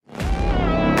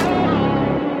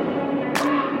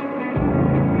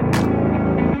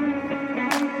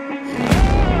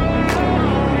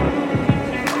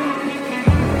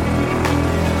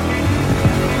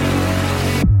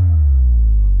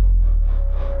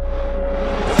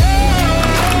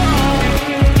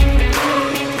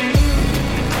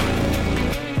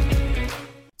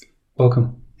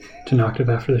to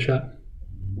Noctive After the Shot.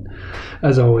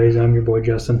 As always, I'm your boy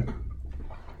Justin.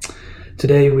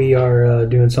 Today we are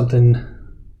doing something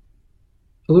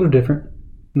a little different.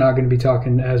 Not going to be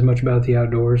talking as much about the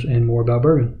outdoors and more about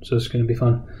bourbon, so it's going to be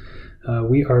fun.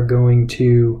 We are going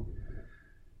to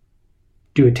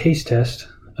do a taste test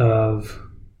of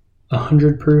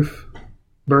 100 proof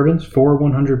bourbons, 4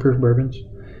 100 proof bourbons,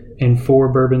 and 4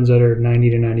 bourbons that are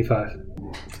 90 to 95.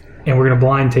 And we're going to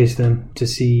blind taste them to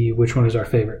see which one is our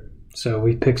favorite. So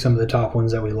we picked some of the top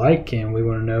ones that we like, and we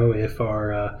want to know if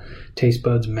our taste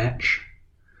buds match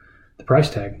the price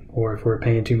tag, or if we're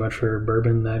paying too much for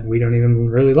bourbon that we don't even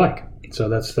really like. So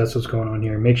that's what's going on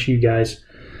here. Make sure you guys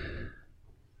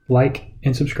like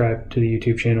and subscribe to the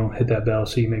YouTube channel. Hit that bell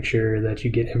so you make sure that you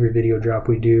get every video drop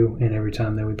we do and every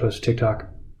time that we post TikTok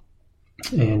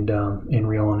and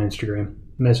reel on Instagram.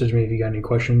 Message me if you got any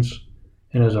questions.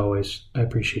 And as always, I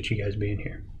appreciate you guys being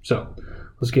here. So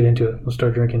let's get into it. Let's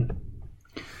start drinking.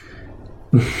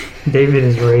 David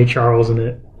is Ray Charles in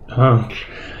it.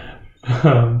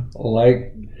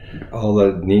 Like all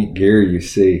the neat gear you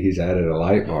see, he's added a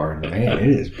light bar. Man, it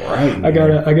is bright. I got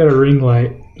a ring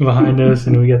light behind us,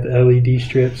 and we got the LED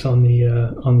strips on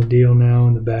the deal now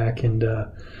in the back. And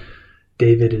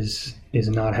David is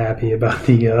not happy about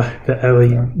the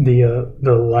LED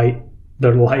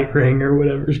the light ring or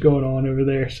whatever's going on over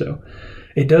there. So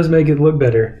it does make it look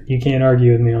better. You can't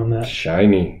argue with me on that.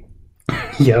 Shiny.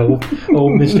 Yeah, old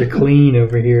Mr. Clean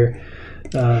over here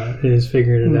is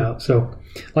figuring it out. So,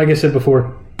 like I said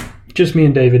before, just me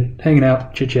and David hanging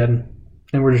out, chit-chatting,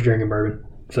 and we're just drinking bourbon.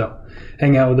 So,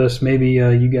 hang out with us. Maybe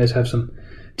you guys have some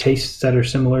tastes that are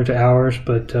similar to ours,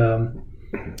 but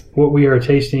what we are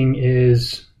tasting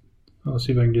is, let's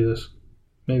see if I can do this.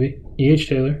 Maybe E.H.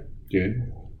 Taylor.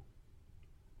 Good.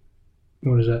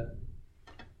 What is that?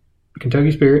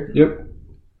 Kentucky Spirit. Yep.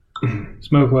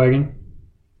 Smoke Wagon.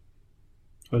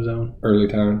 What is that one? Early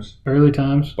Times. Early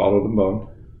Times. Bottled and Bone.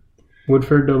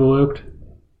 Woodford Double Oaked.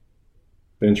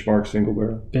 Benchmark Single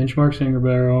Barrel. Benchmark Single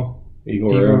Barrel.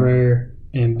 Eagle Rare.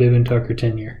 And Bibb and Tucker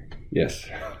 10-year. Yes.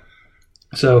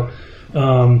 So,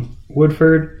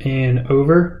 Woodford and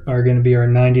Over are going to be our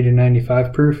 90 to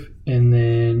 95 proof. And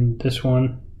then this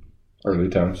one, Early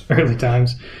Times.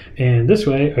 And this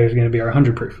way is going to be our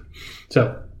 100 proof.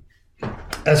 So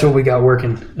that's what we got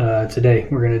working today.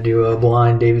 We're going to do a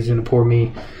blind. David's going to pour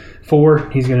me 4.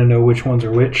 He's going to know which ones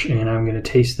are which, and I'm going to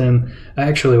taste them.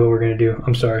 Actually, what we're going to do,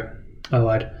 I'm sorry, I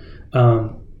lied.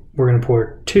 We're going to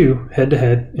pour 2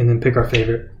 head-to-head and then pick our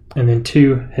favorite, and then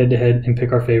 2 head-to-head and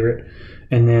pick our favorite,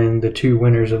 and then the 2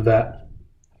 winners of that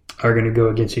are going to go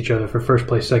against each other for first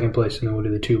place, second place, and then we'll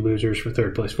do the 2 losers for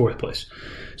third place, fourth place.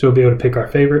 So we'll be able to pick our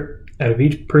favorite out of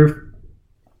each proof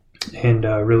and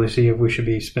really see if we should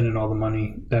be spending all the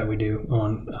money that we do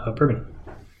on bourbon.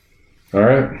 All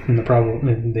right. And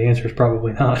the answer is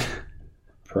probably not.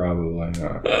 Probably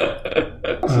not.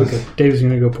 Okay. Dave's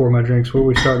going to go pour my drinks. What are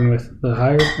we starting with? The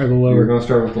higher or the lower? We're going to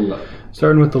start with the low.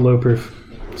 Starting with the low proof.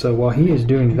 So while he is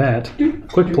doing that,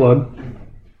 quick plug.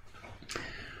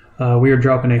 We are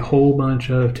dropping a whole bunch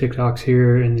of TikToks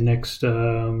here in the next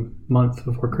month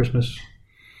before Christmas.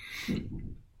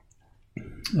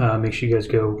 Make sure you guys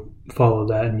go follow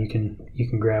that, and you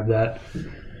can grab that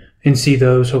and see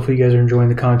those. Hopefully you guys are enjoying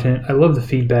the content. I love the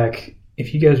feedback.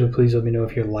 If you guys would please let me know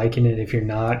if you're liking it, if you're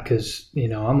not, because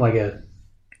I'm like a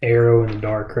arrow in the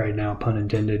dark right now, pun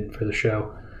intended, for the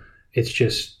show. It's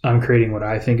just I'm creating what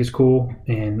I think is cool,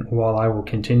 and while I will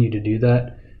continue to do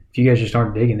that, if you guys just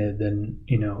aren't digging it, then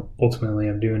ultimately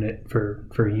I'm doing it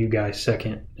for you guys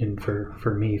second, and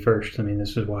for me first. I mean,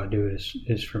 this is why I do it,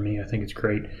 is for me. I think it's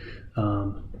great,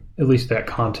 at least that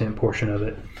content portion of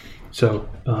it. So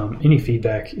any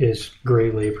feedback is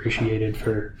greatly appreciated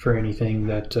for anything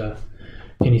that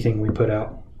anything we put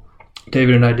out.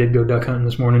 David and I did go duck hunting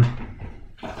this morning.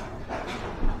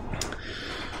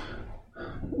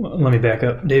 Well, let me back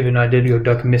up. David and I did go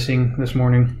duck missing this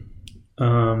morning.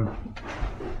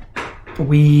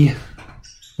 We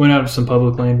went out to some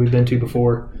public land we've been to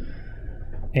before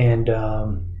and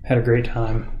had a great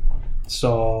time.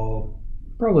 Saw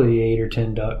probably 8 or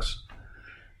 10 ducks,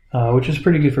 which is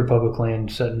pretty good for public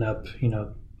land, setting up,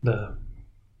 the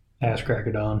ass crack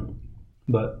of dawn.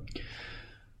 But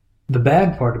the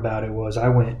bad part about it was I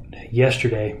went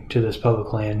yesterday to this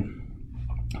public land,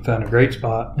 found a great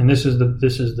spot, and this is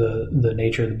the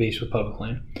nature of the beast with public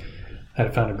land. I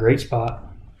had found a great spot.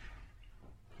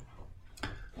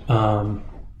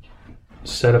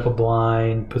 Set up a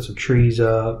blind, put some trees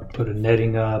up, put a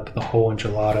netting up, the whole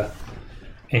enchilada.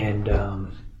 And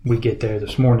we get there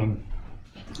this morning.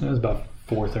 It was about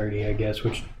 4:30, I guess,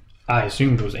 which I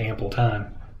assumed was ample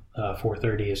time.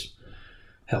 4:30 is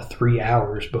 3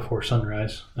 hours before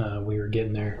sunrise. We were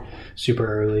getting there super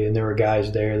early, and there were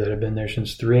guys there that had been there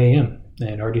since 3 a.m.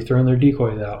 and already thrown their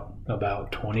decoys out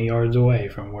about 20 yards away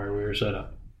from where we were set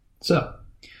up. So,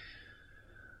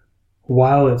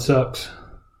 while it sucks,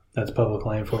 that's public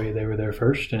land for you. They were there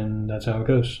first, and that's how it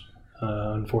goes,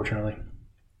 unfortunately.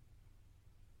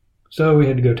 So we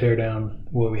had to go tear down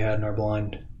what we had in our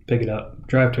blind, pick it up,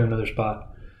 drive to another spot.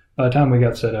 By the time we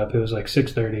got set up, it was like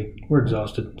 6:30. We're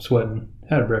exhausted, sweating,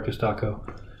 had a breakfast taco.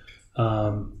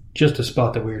 Just a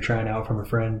spot that we were trying out from a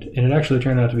friend, and it actually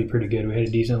turned out to be pretty good. We had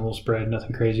a decent little spread,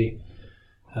 nothing crazy.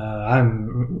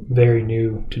 I'm very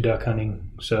new to duck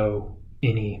hunting, so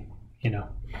any,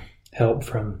 help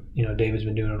from, David's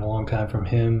been doing it a long time, from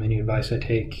him, any advice I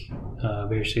take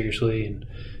very seriously,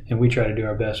 and we try to do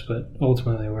our best, but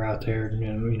ultimately we're out there,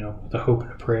 the hope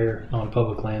and a prayer on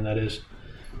public land, that is.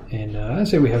 And I'd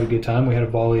say we have a good time. We had a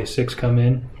volley of 6 come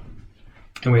in,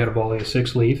 and we had a volley of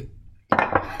 6 leave.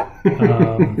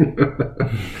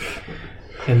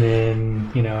 And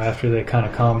then, after they kind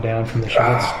of calmed down from the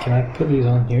shots, can I put these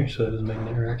on here so it doesn't make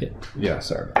a racket? Yeah,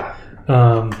 sorry.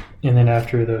 And then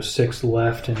after those 6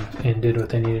 left and did what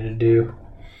they needed to do,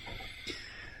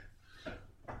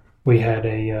 we had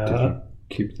a... did you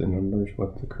keep the numbers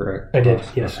with the correct? I did,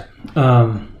 yes.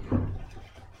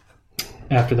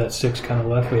 After that 6 kind of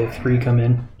left, we had 3 come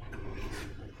in,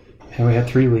 and we had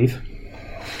 3 leave.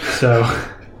 So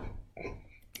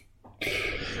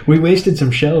we wasted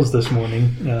some shells this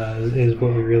morning, is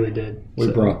what we really did.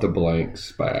 We brought the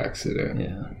blanks by accident.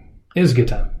 Yeah. It was a good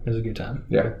time.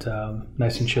 Yeah. But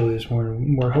nice and chilly this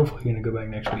morning. We're hopefully going to go back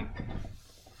next week.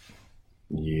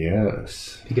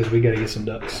 Yes. Because we got to get some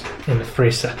ducks in the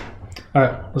fresa. All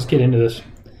right, let's get into this.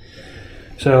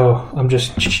 So I'm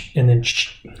just, and then.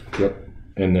 Yep.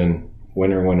 And then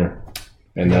winner.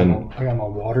 And I got my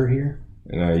water here.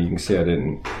 And you can see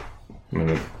I'm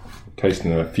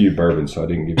tasting a few bourbons, so I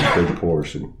didn't give you big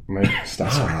pours. So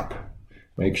stop.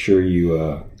 Make sure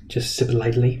you... just sip it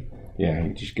lightly. Yeah,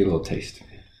 you just get a little taste.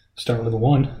 Start with a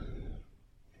 1.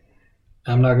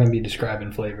 I'm not going to be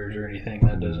describing flavors or anything.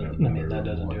 That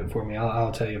doesn't do it for me.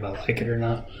 I'll tell you if I like it or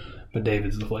not. But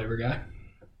David's the flavor guy.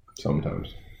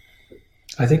 Sometimes.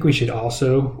 I think we should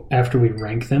also, after we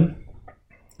rank them,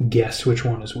 guess which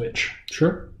one is which.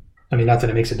 Sure. I mean, not that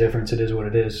it makes a difference. It is what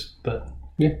it is. But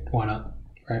yeah, why not?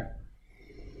 Right?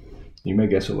 You may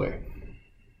guess away.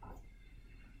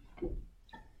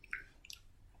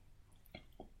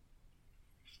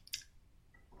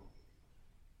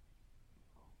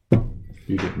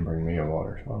 You didn't bring me a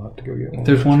water, so I'll have to go get one.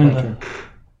 There's one in the...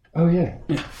 Oh, yeah.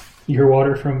 Your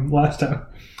water from last time.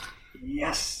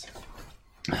 Yes.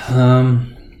 All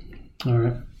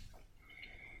right.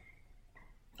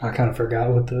 I kind of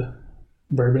forgot what the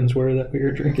bourbons were that we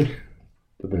were drinking.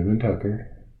 The Boone & Tucker,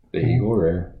 the Eagle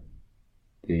Rare,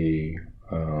 the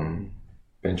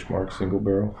Benchmark Single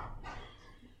Barrel,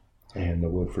 and the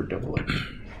Woodford Double H.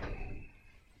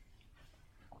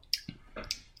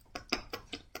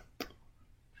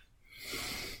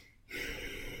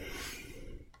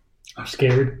 I'm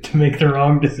scared to make the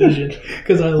wrong decision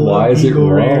because I love Why is Eagle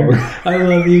it wrong? Rare. I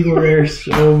love Eagle Rare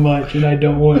so much, and I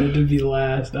don't want it to be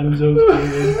last. I'm so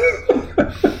scared.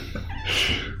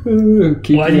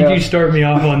 Why did you start me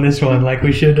off on this one like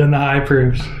we should have done the high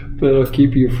proofs? It'll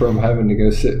keep you from having to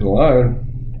go sit in line.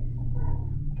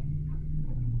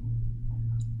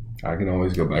 I can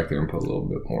always go back there and put a little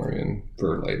bit more in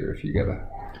for later if you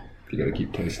gotta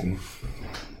keep tasting.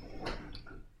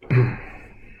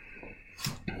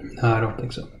 No, I don't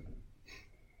think so.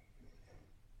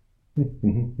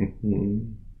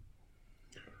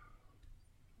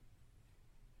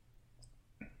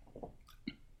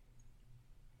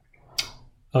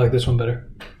 I like this one better.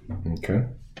 Okay.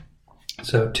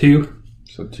 So 2.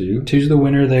 So 2. 2's the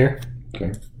winner there.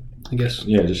 Okay. I guess.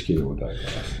 Yeah, just keep it with that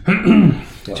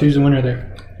glass. 2's the winner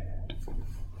there.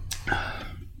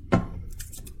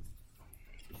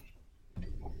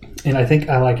 And I think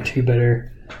I like 2 better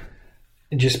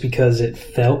just because it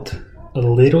felt a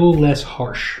little less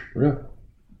harsh. Really?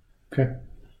 Okay.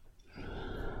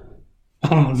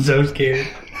 I'm so scared.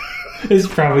 It's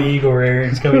probably Eagle Rare.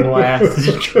 It's going to be last.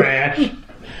 It's trash.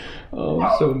 Oh,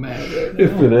 I'm so mad right now.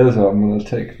 If it is, I'm going to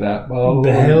take that bottle.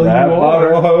 The hell that you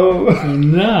are. bottle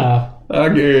home. Nah. I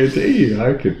guarantee you,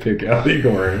 I could pick out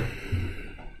Eagle Rare.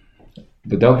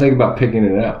 But don't think about picking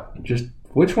it out. Just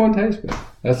which one tastes better.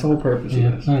 That's the whole purpose of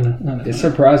this. I know. It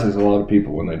surprises a lot of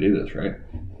people when they do this, right?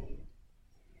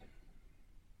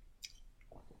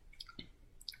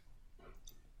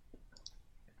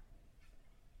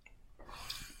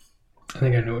 I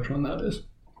think I know which one that is.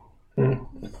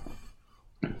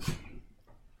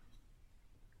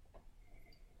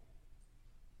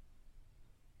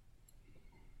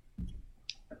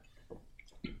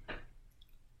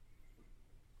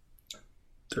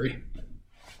 3.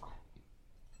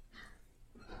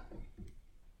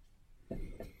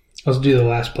 Let's do the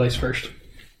last place first.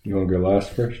 You want to go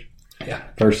last first? Yeah.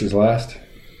 First is last?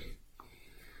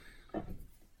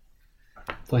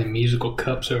 Playing musical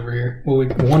cups over here. Well,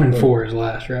 1 and 4 is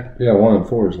last, right? Yeah, 1 and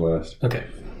 4 is last. Okay,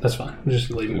 that's fine. We'll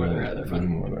just leave them where they're at. They're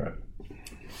fine. Where they're at.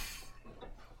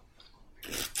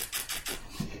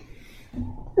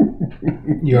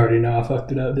 You already know I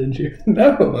fucked it up, didn't you?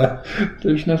 No,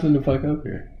 there's nothing to fuck up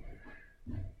here.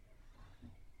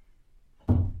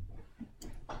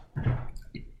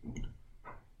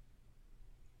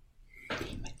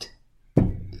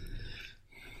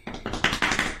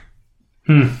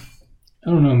 I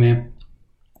don't know, man.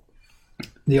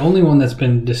 The only one that's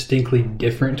been distinctly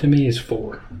different to me is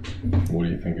 4. What do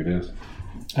you think it is?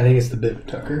 I think it's the Bib and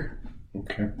Tucker.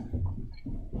 Okay.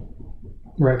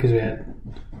 Right, because we had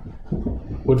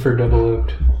Woodford Double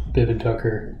Oaked, Bib and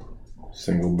Tucker.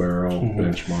 Single barrel,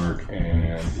 benchmark,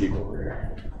 and Eagle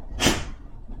Rare.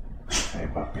 Hey,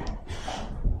 puppy.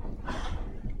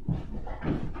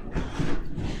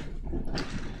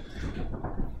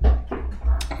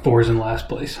 Four is in last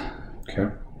place. Okay.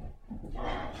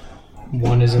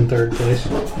 1 is in third place.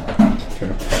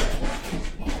 Okay.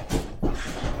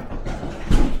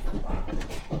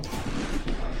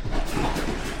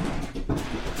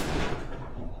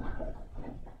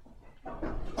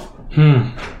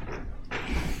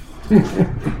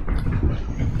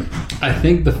 I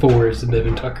think the 4 is the Bib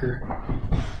and Tucker.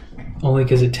 Only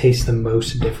because it tastes the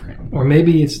most different. Or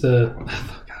maybe it's the...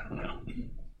 I don't know.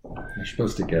 You're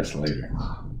supposed to guess later.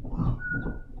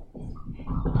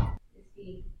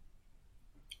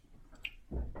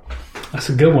 That's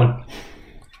a good one.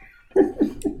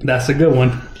 That's a good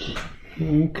one.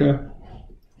 Okay.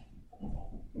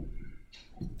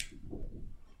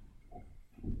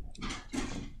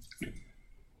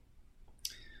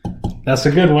 That's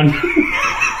a good one.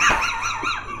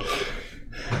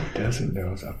 What doesn't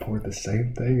know is I poured the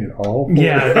same thing in all 4.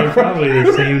 Yeah, they're probably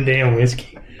the same damn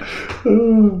whiskey.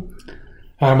 I'm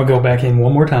going to go back in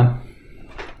one more time.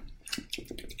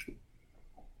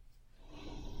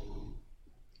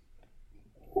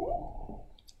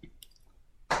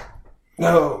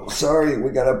 No, sorry,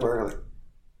 we got up early.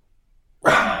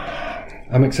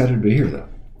 I'm excited to be here, though.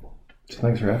 So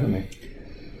thanks for having me.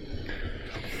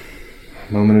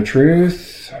 Moment of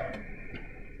truth.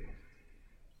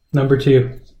 Number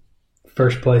 2.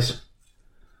 First place.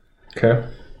 Okay.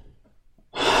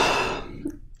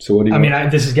 So what do you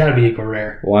this has got to be Eagle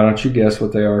Rare. Why don't you guess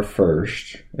what they are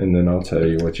first, and then I'll tell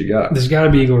you what you got. This has got to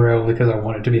be Eagle Rare because I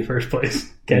want it to be first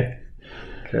place. Okay.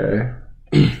 Okay.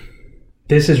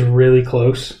 This is really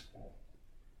close.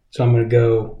 So I'm going to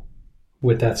go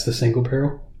with that's the single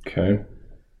barrel. Okay.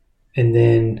 And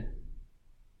then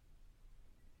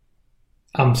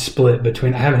I'm split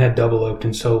between, I haven't had double oaked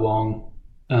in so long.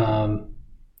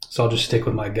 So I'll just stick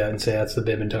with my gut and say that's the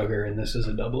Bib and Tucker and this is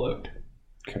a double oaked.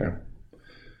 Okay.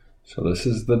 So this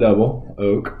is the double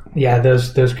oak. Yeah,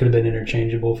 those could have been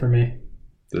interchangeable for me.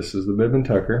 This is the Bib and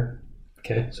Tucker.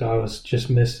 Okay, so I was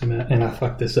just missing it, and I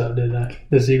fucked this up, didn't I?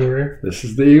 This Eagle Rare? This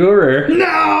is the Eagle Rare.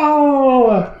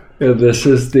 No! And this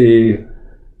is the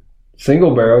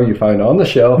single barrel you find on the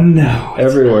shelf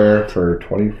everywhere for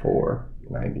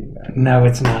 $24.99. No,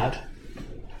 it's not.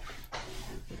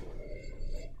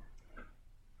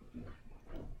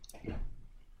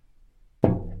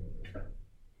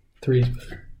 Three's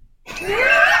better.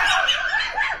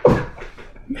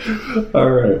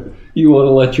 All right. You want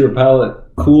to let your palate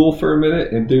cool for a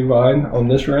minute and do mine on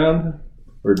this round?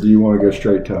 Or do you want to go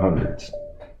straight to hundreds?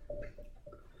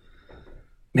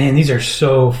 Man, these are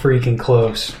so freaking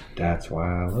close. That's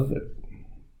why I love it.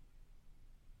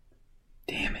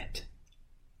 Damn it.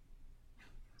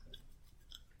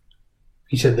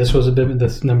 You said this was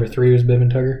this number 3 was Bib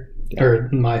and Tucker? Yeah. Or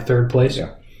my third place?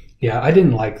 Yeah. Yeah, I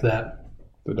didn't like that.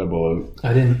 The double oak.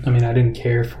 I didn't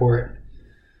care for it.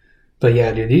 But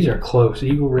yeah, dude, these are close.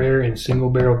 Eagle Rare and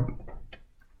single barrel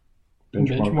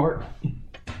benchmark.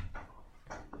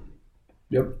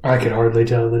 Yep. I could hardly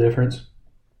tell the difference.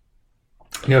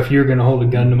 You know, if you were going to hold a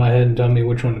gun to my head and tell me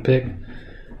which one to pick,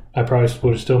 I probably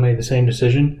would have still made the same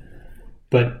decision.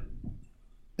 But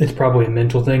it's probably a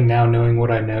mental thing. Now knowing what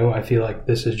I know, I feel like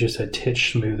this is just a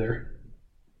titch smoother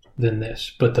than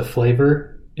this. But the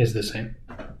flavor is the same.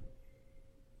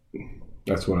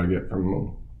 That's what I get from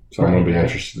them. So I'm going to be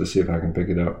interested to see if I can pick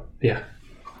it up. Yeah.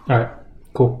 All right.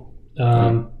 Cool.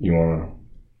 You want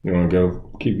to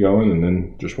go keep going and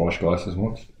then just wash glasses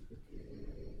once?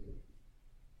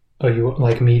 Oh, you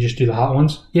like me just do the hot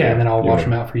ones? Yeah, and then I'll wash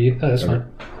them out for you. Oh, that's fine.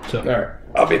 So, all right.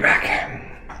 I'll be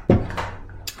back.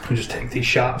 We'll just take these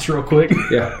shots real quick.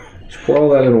 Yeah. Just pour all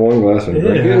that in one glass and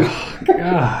drink it.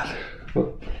 God.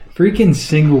 Freaking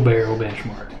single barrel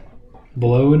Benchmark.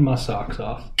 Blowing my socks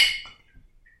off.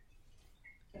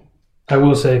 I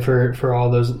will say for all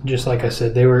those, just like I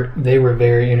said, they were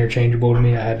very interchangeable to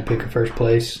me. I had to pick a first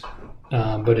place.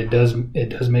 But it does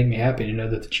make me happy to know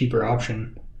that the cheaper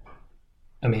option,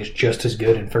 I mean, it's just as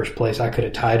good in first place. I could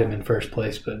have tied him in first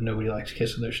place, but nobody likes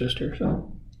kissing their sister.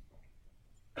 So,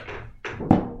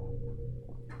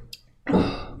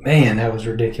 man, that was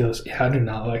ridiculous. Yeah, I do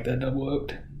not like that double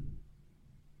oaked.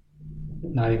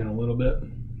 Not even a little bit.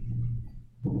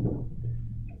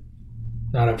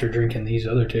 Not after drinking these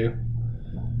other two.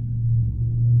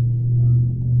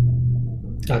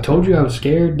 I told you I was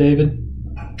scared, David.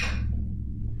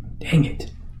 Dang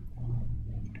it.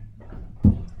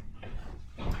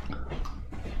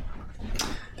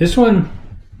 This one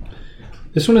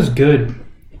is good,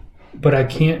 but I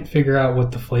can't figure out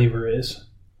what the flavor is.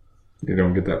 You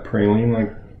don't get that praline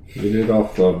like you did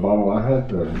off the bottle I had,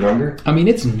 the younger? I mean,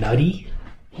 it's nutty.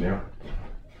 Yeah.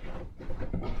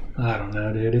 I don't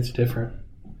know, dude. It's different.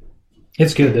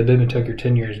 It's good. That Bib and Tucker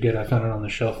 10 year is good. I found it on the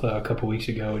shelf a couple weeks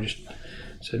ago. Just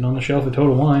sitting on the shelf at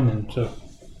Total Wine, and so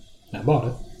I bought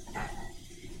it.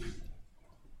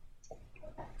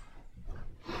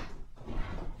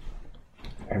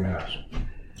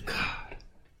 God.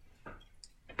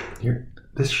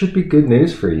 This should be good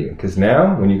news for you, because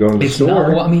now when you go in the store, not,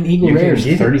 well, I mean, Eagle Rare is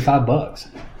 $35.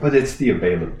 But it's the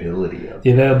availability of it.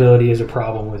 The availability is a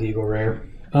problem with Eagle Rare.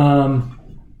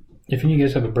 If you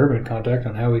guys have a bourbon contact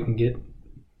on how we can get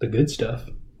the good stuff,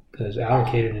 because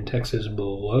allocated in Texas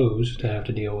blows to have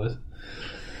to deal with.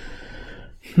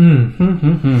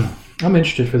 I'm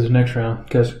interested for this next round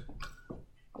because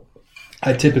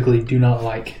I typically do not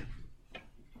like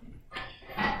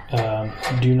a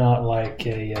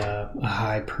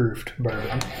high proofed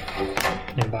bourbon,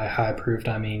 and by high proofed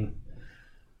I mean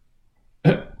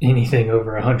anything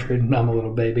over 100. I'm a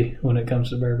little baby when it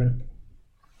comes to bourbon,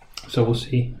 so we'll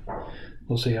see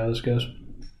how this goes.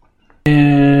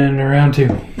 And round two.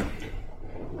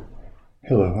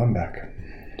 Hello, I'm back.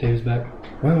 Dave's back.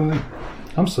 Wait.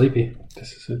 I'm sleepy.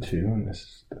 This is a 2 and this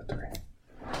is the 3.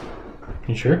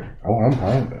 You sure? Oh, I'm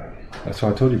fine with that. That's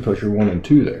why I told you put your 1 and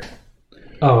 2 there.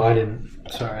 Oh, I didn't.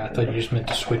 Sorry, I thought you just meant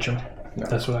to switch them. No.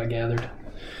 That's what I gathered.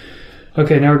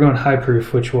 Okay, now we're going high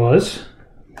proof, which was?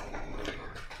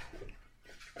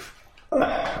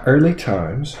 Early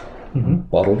Times,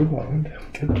 Bottled and Bond.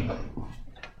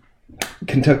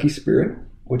 Kentucky Spirit,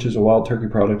 which is a wild turkey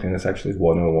product, and it's actually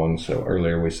 101. So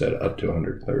earlier we said up to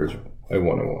 100. There's a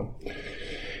 101.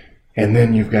 And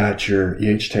then you've got your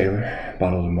E.H. Taylor,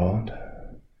 Bottled and Bond,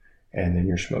 and then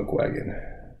your Smoke Wagon.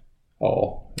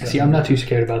 All. See, I'm not too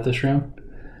scared about this round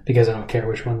because I don't care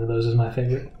which one of those is my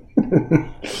favorite.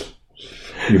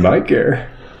 You might care.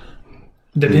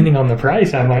 Depending on the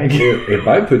price, I might care. It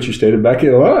might put your state back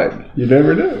in line. You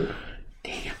never know.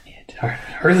 Damn it.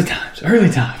 Early times.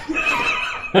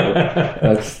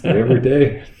 That's the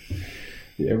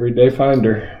everyday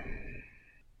finder.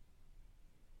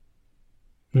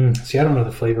 See, I don't know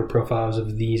the flavor profiles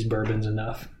of these bourbons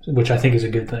enough, which I think is a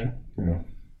good thing. Yeah.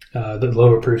 The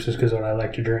lower proofs is because what I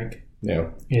like to drink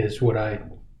is what I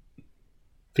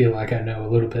feel like I know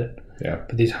a little bit. Yeah.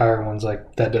 But these higher ones,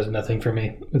 like, that does nothing for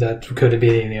me. That could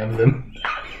be any of them.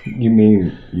 You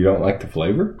mean you don't like the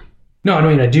flavor? No, I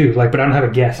mean I do, but I don't have a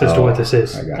guess as to what this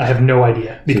is. I have no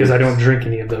idea because I don't drink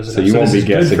any of those enough. So you won't be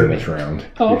guessing for this round.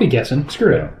 Oh, I'll be guessing.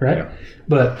 Screw it, right? Yeah.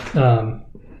 But,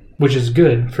 which is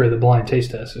good for the blind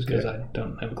taste test is because I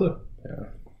don't have a clue. Yeah.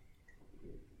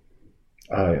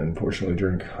 I unfortunately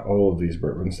drink all of these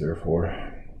bourbons, therefore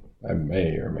I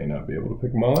may or may not be able to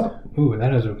pick them all up. Ooh,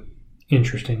 that is an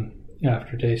interesting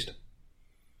aftertaste.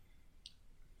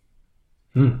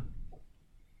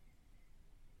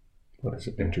 What does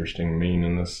interesting mean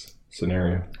in this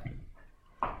scenario?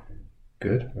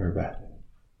 Good or bad?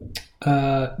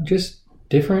 Just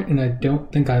different, and I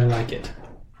don't think I like it.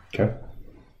 Okay.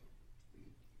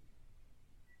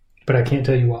 But I can't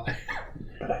tell you why.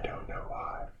 But I don't know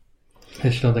why. I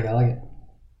just don't think I like it.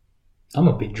 I'm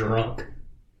gonna be drunk.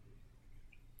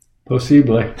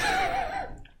 Possibly.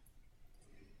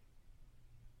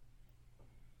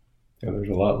 Yeah, there's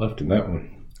a lot left in that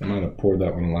one. I might have poured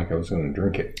that one like I was going to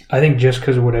drink it. I think just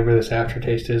because of whatever this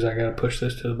aftertaste is, I got to push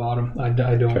this to the bottom. I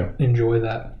don't enjoy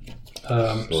that.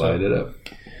 Slide it up.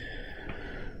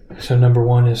 So number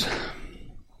one is...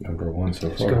 Number one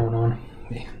so far. What's going on?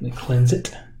 Let me cleanse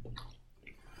it.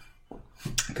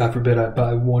 God forbid I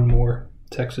buy one more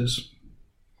Texas.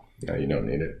 No, you don't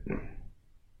need it.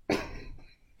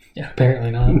 Yeah, apparently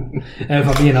not. And if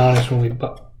I'm being honest, when we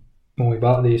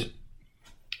bought these,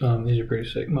 These are pretty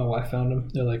sick. My wife found them.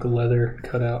 They're like leather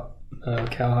cutout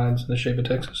cowhides in the shape of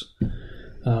Texas.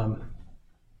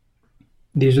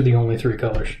 These are the only 3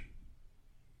 colors.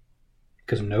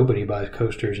 Because nobody buys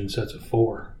coasters in sets of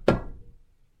 4.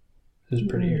 This is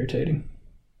pretty irritating.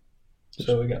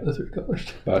 So we got the 3 colors.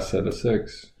 Buy a set of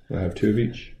 6. I have 2 of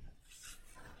each.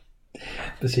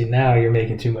 But see, now you're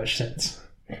making too much sense.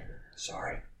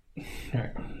 Sorry. All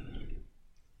right.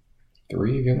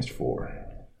 3 against 4.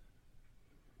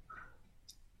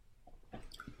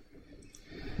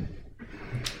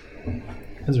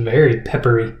 It's very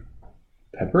peppery.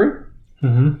 Peppery?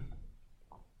 Mm-hmm.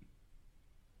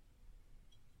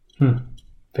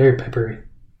 Very peppery.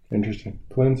 Interesting.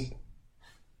 Twins?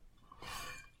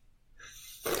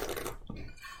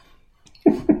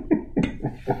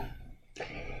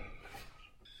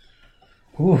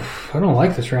 Oof, I don't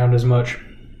like this round as much.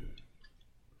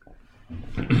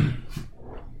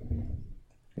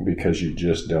 Because you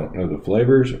just don't know the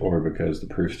flavors or because the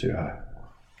proof's too high?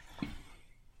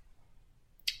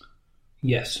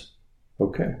 Yes.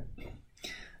 Okay.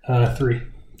 3.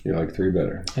 You like 3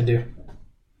 better. I do.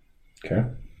 Okay.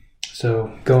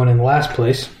 So going in last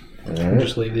place, All I'll right.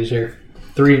 just leave these here.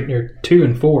 3 or 2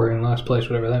 and 4 in last place,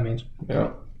 whatever that means.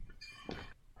 Yeah.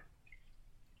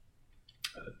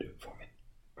 Do it for me.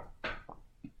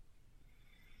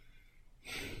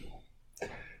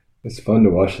 It's fun to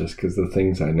watch this because the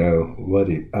things I know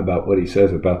about what he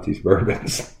says about these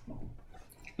bourbons.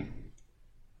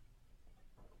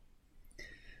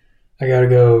 I gotta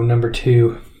go number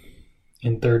 2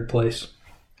 in 3rd place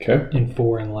Okay. and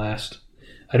 4 in last.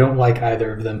 I don't like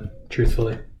either of them,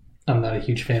 truthfully. I'm not a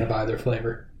huge fan of either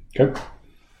flavor. Okay.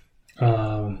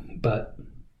 But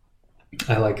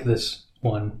I like this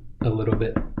one a little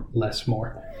bit less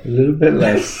more. A little bit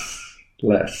less.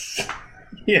 Less.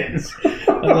 Yes.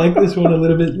 I like this one a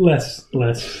little bit less.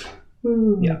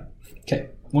 Yeah. Okay.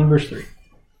 1 versus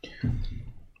 3.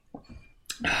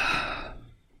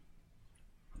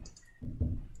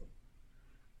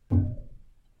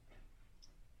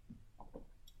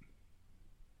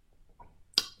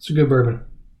 It's a good bourbon.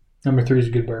 Number 3 is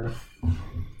a good bourbon.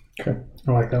 Okay.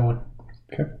 I like that one.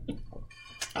 Okay.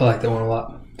 I like that one a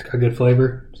lot. It's got good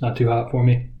flavor. It's not too hot for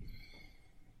me.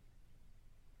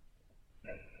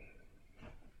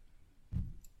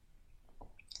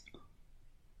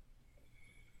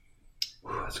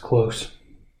 That's close.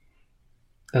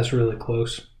 That's really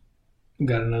close. We've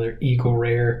got another Eagle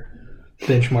Rare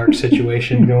benchmark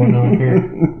situation going on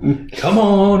here. Come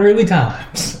on, early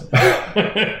times.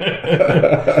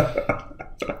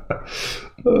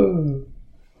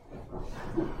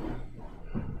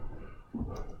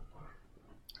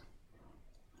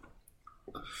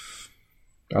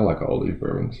 I like all these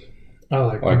bourbons. I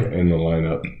like Like it. in the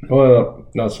lineup. Well,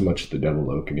 not so much the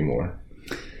Devil Oak anymore.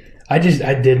 I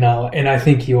did not, and I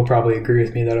think you'll probably agree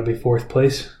with me that'll be 4th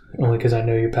place, only because I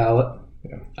know your palate.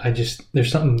 Yeah.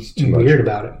 There's something too weird much.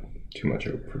 about it. Too much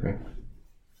oak for me.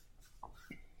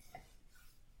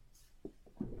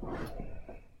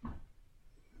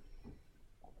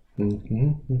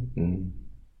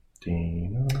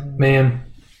 Man,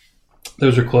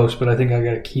 those are close, but I think I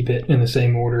got to keep it in the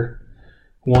same order.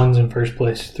 1's in first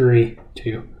place, 3,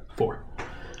 2, 4.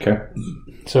 Okay.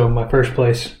 So my first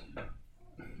place,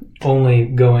 only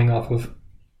going off of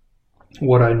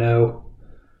what I know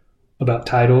about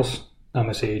titles, I'm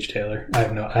gonna say H. Taylor. I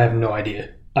have no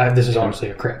idea. This is honestly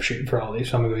a crapshoot for all these,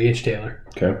 so I'm gonna go H. Taylor.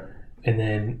 Okay. And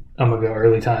then I'm going to go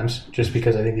Early Times just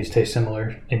because I think these taste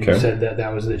similar. And you Okay. said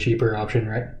that was the cheaper option,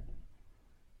 right?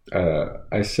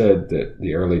 I said that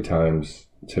the Early Times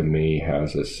to me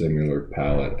has a similar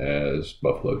palate as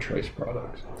Buffalo Trace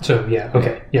products. So, yeah.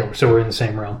 Okay. Yeah. So we're in the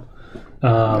same realm.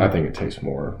 I think it tastes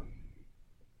more.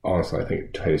 Honestly, I think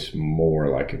it tastes more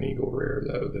like an Eagle Rare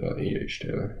though than an E.H.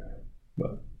 Taylor.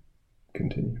 But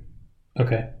continue.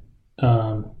 Okay.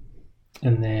 And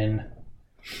then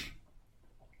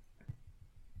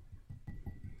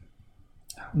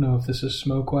I don't know if this is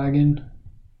Smoke Wagon.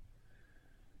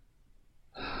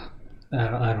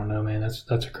 I don't know, man. That's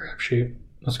a crapshoot.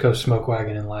 Let's go Smoke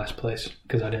Wagon in last place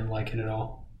because I didn't like it at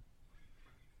all.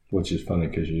 Which is funny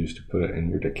because you used to put it in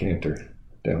your decanter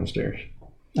downstairs.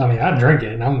 I mean, I drink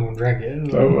it and I'm going to drink it. I'm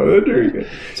gonna drink it.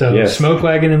 So Yes. Smoke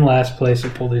Wagon in last place.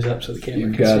 I'll pull these up so the camera You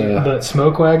can see gotta- it. But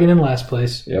Smoke Wagon in last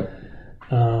place. Yep.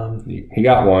 Um, He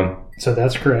got one. so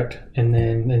that's correct. And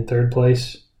then in third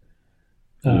place,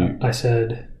 I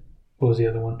said, what was the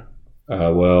other one?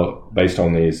 Well, based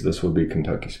on these, this would be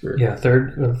Kentucky Spirit. Yeah,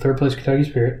 third place Kentucky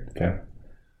Spirit. Okay.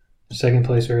 Second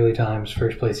place Early Times.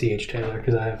 First place E.H. Taylor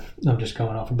because I'm just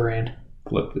going off a brand.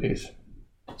 Flip these.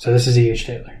 So this is E.H.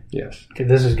 Taylor. Yes. Okay,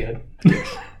 this is good.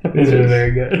 This is very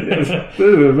good. This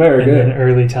is very And good. then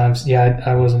early times. Yeah,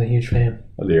 I wasn't a huge fan.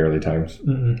 Of the early times.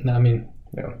 No, I mean,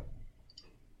 Yeah.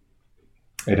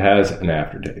 It has an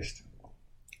aftertaste.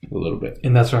 A little bit.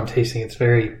 and that's what I'm tasting. It's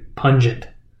very pungent.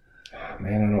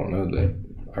 Man, I don't know that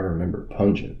I remember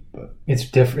pungent, but It's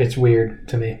different. It's weird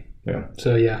to me. yeah.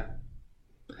 So yeah.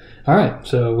 All right.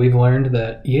 So we've learned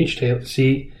that E.H. Taylor.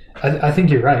 See, I think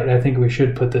you're right. I think we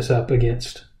should put this up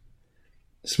against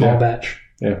small Yeah. batch.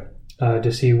 Yeah.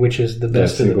 To see which is the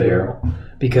best of the single barrel,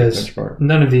 because Benchmark.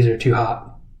 none of these are too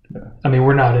hot. Yeah. I mean,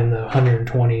 we're not in the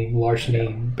 120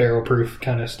 larceny barrel proof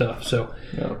kind of stuff. So,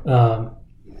 Yeah. um,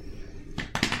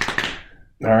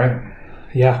 All right.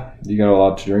 yeah. You got a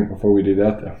lot to drink before we do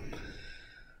that, though.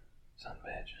 Son of a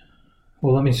bitch.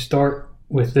 Well, let me start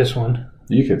with this one.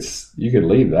 You could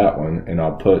leave that one, and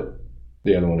I'll put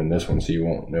the other one in this one, so you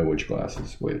won't know which glass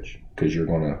is which, because you're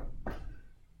gonna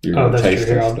That's taste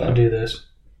true. Here, this I'll do this.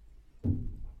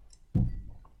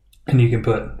 And you can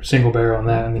put single barrel on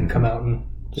that and then come out and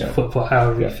flip flop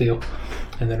however you feel.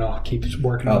 And then I'll keep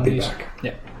working I'll on be these. back.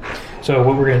 Yeah. So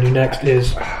what we're going to do next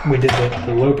is we did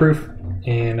the low proof,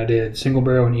 and I did single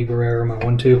barrel and Eagle Rare, my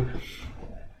 1-2,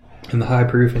 and the high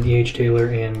proof and E.H. Taylor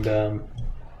and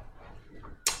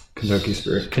Kentucky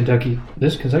Spirit. Kentucky.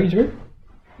 This Kentucky Spirit?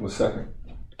 What's second?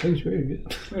 Kentucky Spirit is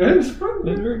good. It's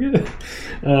That's very good.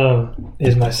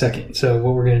 Is my second. So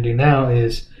what we're going to do now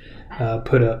is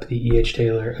put up the E.H.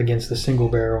 Taylor against the single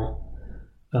barrel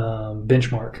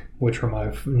benchmark, which were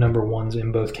my number ones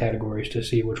in both categories, to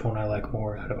see which one I like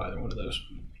more out of either one of those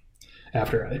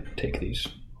after I take these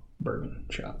bourbon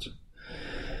shots.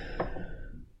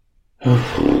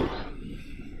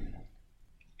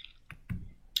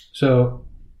 So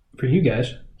for you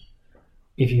guys,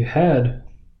 if you had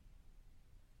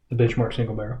the benchmark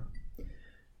single barrel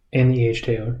and the E.H.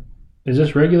 Taylor, is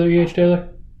this regular E.H. Taylor?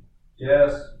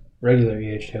 Yes. Regular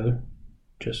E.H. Taylor.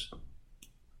 Just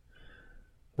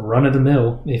run of the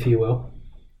mill, if you will.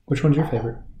 Which one's your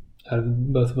favorite out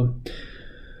of both of them?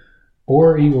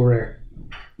 Or Eagle Rare?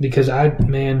 Because that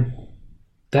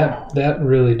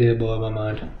really did blow my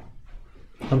mind.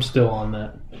 I'm still on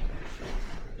that.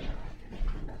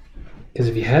 Because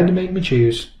if you had to make me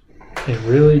choose and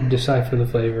really decipher the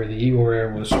flavor, the Eagle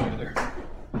Rare was smoother.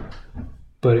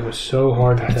 But it was so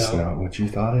hard to That's tell. not what you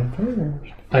thought at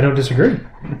first. I don't disagree.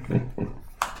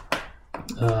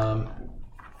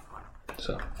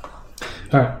 So,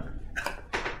 all right.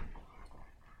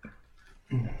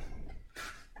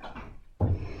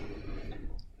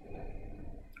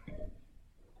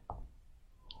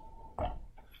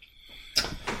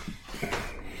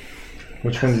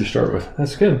 Which one did you start with?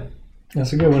 That's good.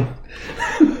 That's a good one.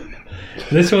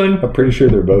 This one I'm pretty sure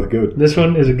they're both good. This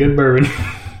one is a good bourbon.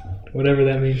 Whatever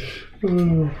that means.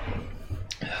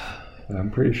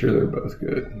 I'm pretty sure they're both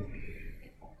good.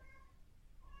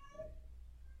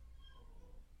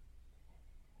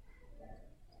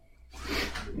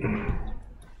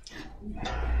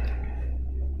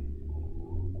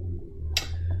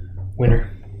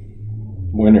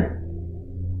 Winner.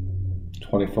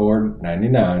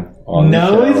 $24.99 on the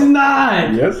No, shelf. it's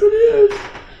not. Yes, it is.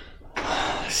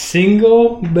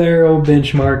 Single barrel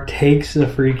benchmark takes the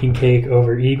freaking cake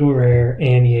over Eagle Rare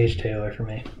and E.H. Taylor for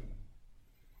me.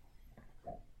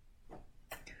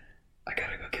 I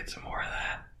gotta go get some more of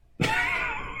that.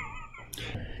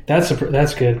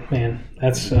 That's good, man.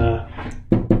 That's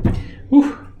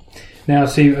whew. Now,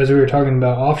 see, as we were talking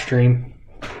about off stream,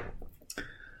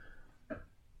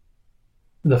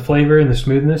 the flavor and the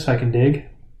smoothness I can dig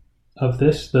of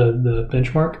this, the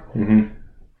benchmark. Mm-hmm.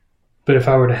 But if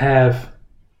I were to have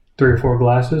 3 or 4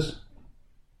 glasses,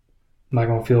 am I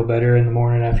going to feel better in the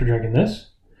morning after drinking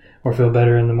this, or feel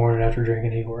better in the morning after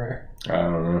drinking Eagle Rare? I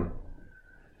don't know.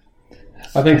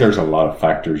 I think there's a lot of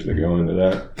factors that go into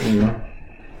that. You know?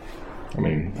 I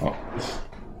mean,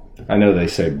 I know they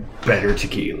say better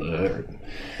tequila or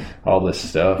all this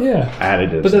stuff. Yeah.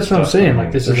 Additives. But that's what I'm stuff. saying. I mean,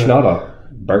 Like, this there's is not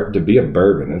to be a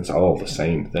bourbon, it's all the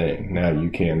same thing. Now you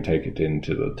can take it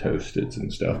into the toasteds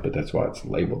and stuff, but that's why it's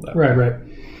labeled that way. Right.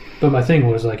 But my thing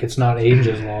was, like, it's not aged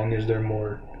as long. Is there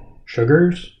more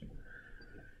sugars?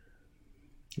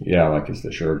 Yeah, like is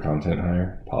the sugar content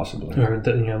higher? Possibly. Or,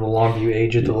 the longer you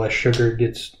age it, the less sugar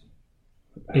gets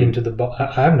into the...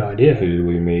 I have no idea. Who did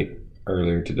we meet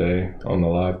earlier today on the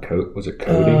live? Was it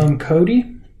Cody?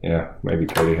 Cody? Yeah, maybe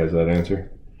Cody has that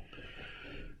answer.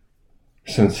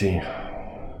 Since he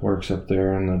works up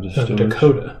there in the distillery.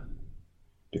 Dakota.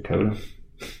 Dakota?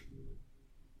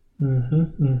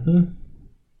 Mm-hmm.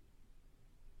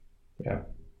 Yeah.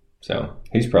 So,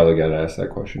 he's probably got to ask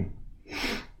that question.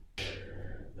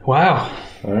 Wow.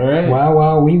 All right. Wow,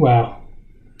 wow, wee wow.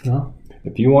 No?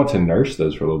 If you want to nurse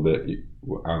those for a little bit,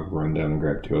 I'll run down and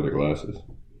grab 2 other glasses.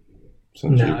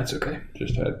 Since No, you it's okay.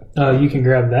 just had. You can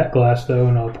grab that glass, though,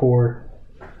 and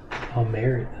I'll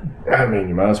marry them. I mean,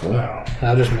 you might as well.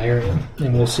 I'll just marry them,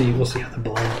 and we'll see how they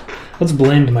blend. Let's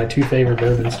blend my 2 favorite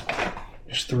bourbons.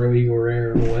 Just throw Eagle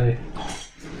Rare away.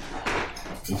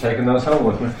 I'm taking those home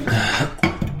with me.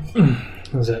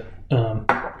 What was that?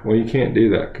 Well, you can't do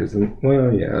that because then.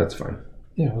 Well, yeah, that's fine.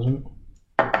 Yeah, wasn't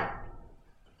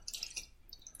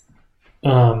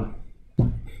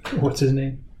what's his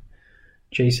name?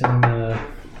 Jason.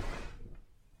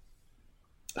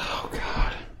 Oh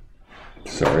God.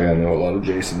 Sorry, I know a lot of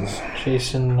Jasons.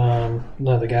 Jason.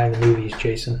 No, the guy in the movies.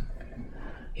 Jason.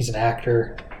 He's an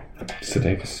actor.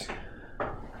 Sudeikis.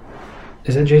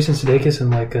 Is that Jason Sudeikis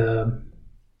in like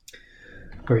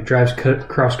where he drives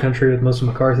cross country with Melissa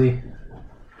McCarthy?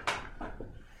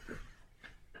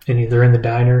 And they're in the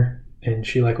diner, and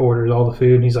she like orders all the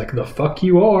food, and he's like, "The fuck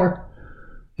you are."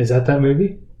 Is that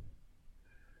movie?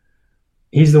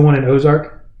 He's the one in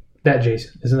Ozark. That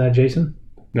Jason. Isn't that Jason?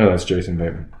 No, that's Jason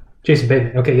Bateman. Jason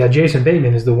Bateman. Okay, yeah, Jason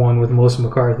Bateman is the one with Melissa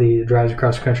McCarthy that drives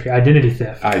across country. Identity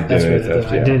theft.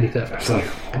 Identity theft. Like,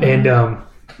 and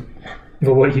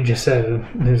but what you just said,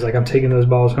 it was like, I'm taking those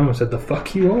balls home. I said, "The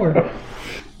fuck you are."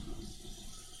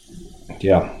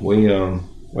 Yeah, we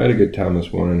had a good time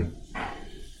this morning.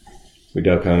 We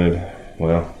duck hunted.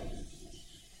 Well,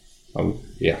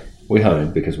 we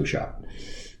hunted because we shot.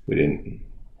 We didn't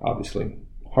obviously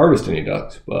harvest any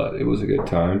ducks, but it was a good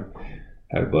time.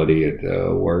 Had a buddy at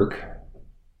work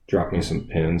drop me some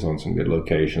pins on some good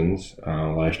locations.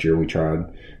 Last year we tried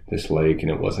this lake and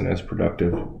it wasn't as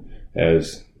productive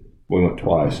as we went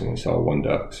twice and we saw 1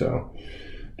 duck. So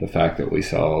the fact that we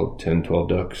saw 10, 12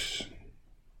 ducks,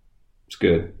 it's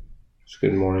good. It's a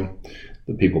good morning.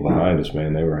 The people behind us,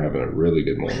 man, they were having a really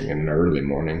good morning and an early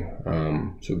morning.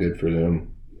 So good for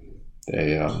them.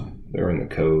 They're in the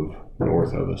cove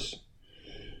north of us.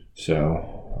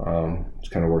 So it's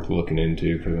kind of worth looking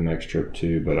into for the next trip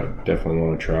too, but I definitely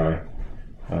want to try.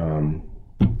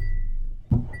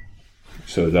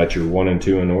 So is that your 1 and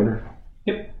 2 in order?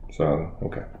 Yep. So,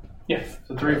 okay. Yeah,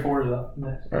 so 3 and 4 is up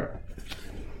next. All right.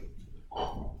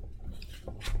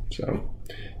 So,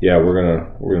 yeah, we're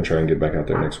gonna try and get back out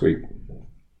there next week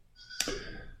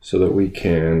so that we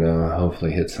can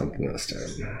hopefully hit something this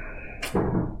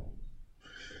time.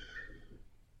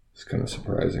 It's kind of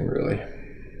surprising, really.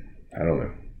 I don't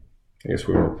know. I guess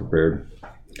we weren't prepared.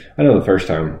 I know the first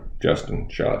time Justin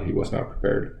shot, he was not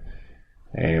prepared,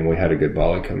 and we had a good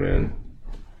volley come in.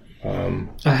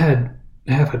 I had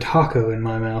half a taco in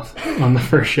my mouth on the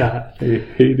first shot.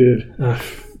 He did.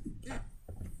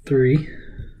 3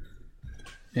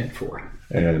 and 4.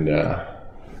 And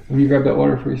will you grab that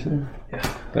water for you, Sam? Yeah.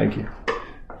 Thank you.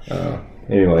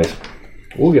 Anyways,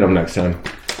 we'll get them next time.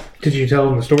 Did you tell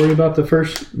them the story about the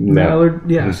first No. mallard?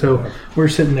 Yeah, so we're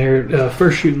sitting there,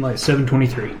 first shooting light,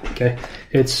 7:23, okay?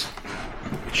 It's,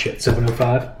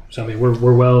 7:05. So, I mean,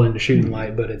 we're well into shooting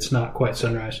light, but it's not quite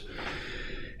sunrise.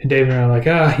 And David and I are like,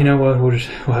 you know what, we'll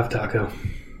have taco.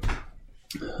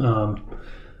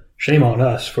 Shame on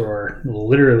us for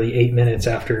literally 8 minutes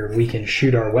after we can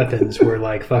shoot our weapons. We're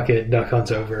like, fuck it, duck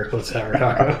hunt's over. Let's have our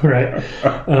taco, right?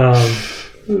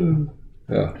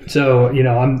 Yeah. So,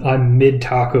 I'm mid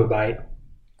taco bite,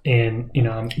 and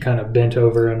I'm kind of bent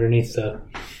over underneath the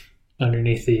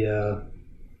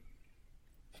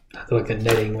like the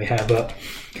netting we have up,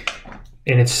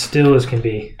 and it's still as can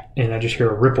be. And I just hear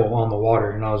a ripple on the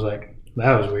water, and I was like,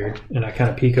 that was weird. And I kind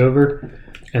of peek over,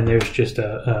 and there's just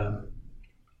a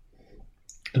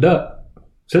duck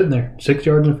sitting there 6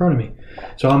 yards in front of me.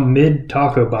 So I'm mid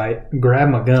taco bite, grab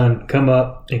my gun, come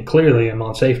up, and clearly I'm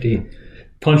on safety.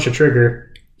 Punch the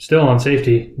trigger, still on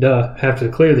safety. Have to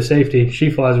clear the safety.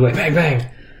 She flies away, bang, bang.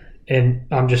 And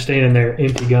I'm just standing there,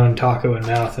 empty gun, taco in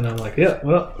mouth, and I'm like, yeah,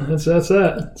 well, that's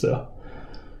that. So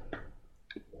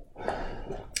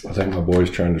I think my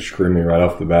boy's trying to screw me right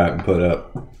off the bat and put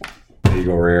up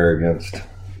Eagle Rare against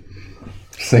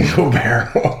single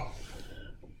barrel.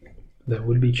 That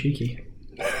would be cheeky.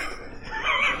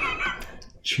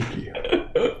 Cheeky.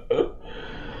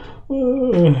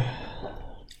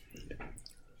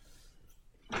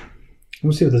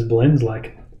 We'll see what this blend's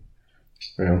like.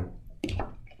 Yeah.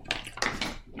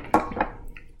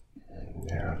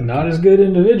 Not as good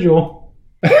individual.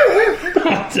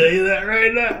 I'll tell you that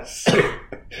right now.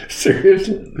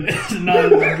 Seriously? It's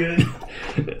not as good.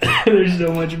 There's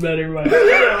so much better.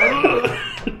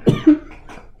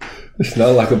 It's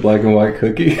not like a black and white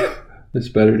cookie. It's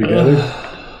better together.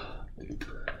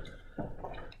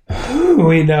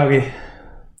 Wee doggy.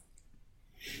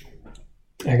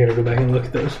 I gotta go back and look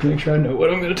at those to make sure I know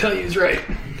what I'm going to tell you is right.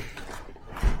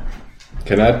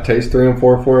 Can I taste 3 and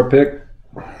 4 for a pick?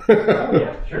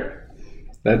 Yeah, sure.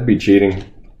 That'd be cheating.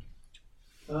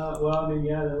 Well, I mean,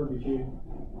 yeah, that would be cute.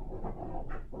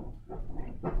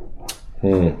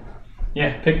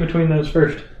 Yeah, pick between those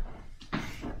first.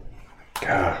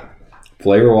 God.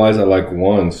 Flavor-wise, I like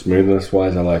one.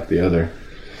 Smoothness-wise, I like the other.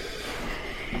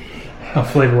 Oh,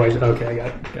 flavor-wise, okay, I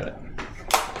got it.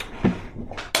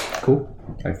 Cool.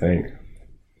 I think.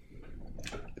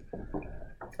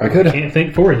 I could. Can't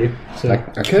think for you. So I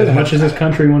could. As much as this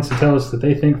country wants to tell us that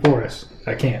they think for us,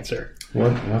 I can't, sir.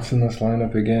 What's in this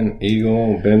lineup again?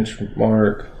 Eagle,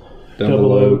 Benchmark,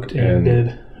 Double Oaked, and Bib.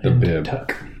 The and Bib.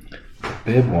 Tuck.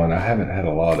 Bib one I haven't had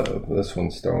a lot of. This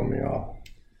one's throwing me off.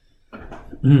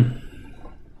 Mm.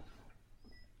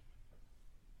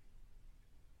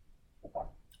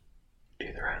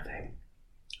 Do the right thing.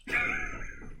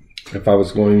 If I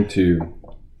was going to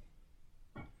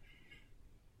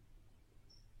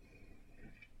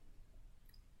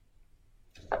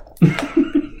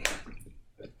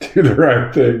do the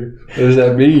right thing, what does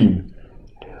that mean?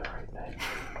 Do the right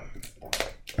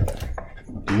thing.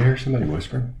 Do you hear somebody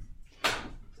whispering?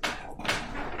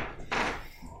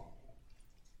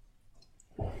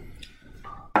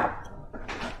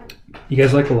 You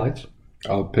guys like the lights?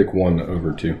 I'll pick 1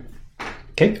 over 2.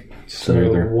 Okay.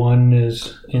 Smoother. So 1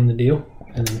 is in the deal,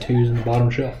 and then 2 is in the bottom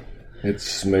shelf. It's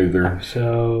smoother.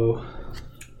 So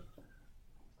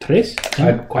tres.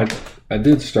 I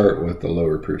did start with the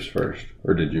lower proofs first,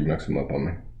 or did you mix them up on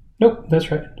me? Nope,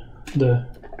 that's right. The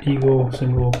Eagle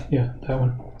single, yeah, that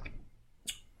one.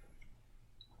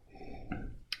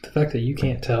 The fact that you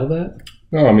can't tell that.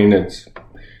 No, I mean it's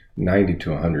 90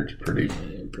 to 100 is pretty.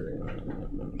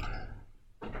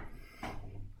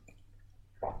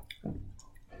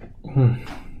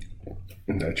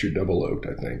 That's your double oaked,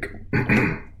 I think.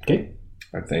 Okay.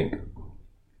 I think.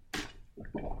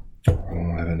 I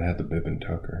haven't had the Bib and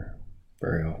Tucker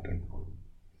very often.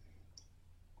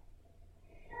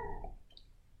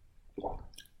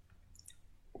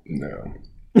 No.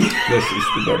 This is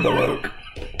the double oak.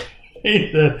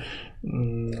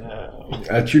 No.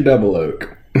 That's your double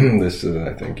oak. This is,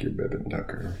 I think, your Bib and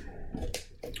Tucker.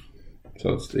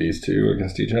 So it's these two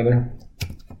against each other?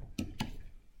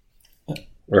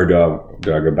 Or do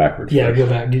I go backwards? Yeah, first? go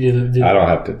back. I don't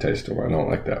have to taste them. I don't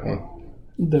like that one.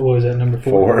 What was that, number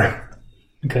 4? 4.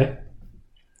 Okay.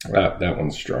 That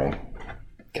one's strong.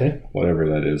 Okay. Whatever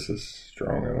that is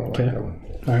strong. I don't Okay. like that one.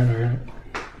 All right.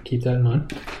 Keep that in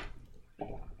mind.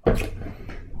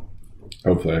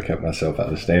 Hopefully I kept myself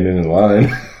out of standing in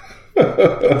line.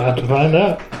 About to find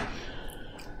out.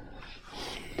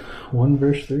 1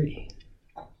 verse 3.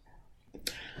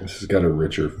 This has got a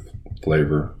richer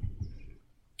flavor.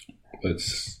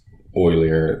 It's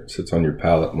oilier. It sits on your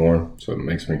palate more, so it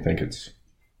makes me think it's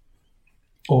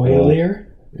Oilier?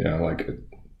 Yeah, like it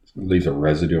leaves a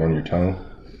residue on your tongue.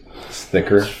 It's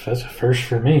thicker. That's a first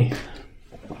for me.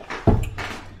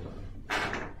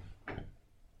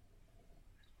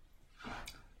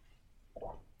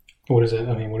 What does that?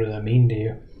 I mean, what does that mean to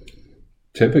you?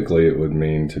 Typically, it would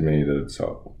mean to me that it's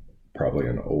probably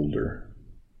an older.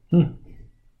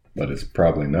 But it's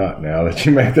probably not now that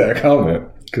you make that comment.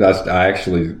 Because I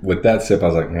actually, with that sip, I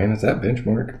was like, man, is that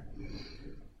Benchmark?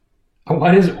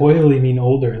 Why does oily mean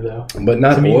older, though? But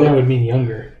not to me, oil. that would mean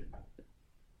younger.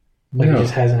 Like No. it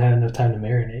just hasn't had enough time to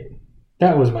marinate.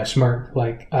 That was my smirk.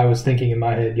 Like I was thinking in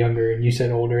my head younger, and you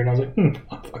said older, and I was like, I'm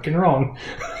fucking wrong.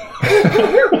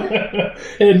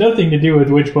 It had nothing to do with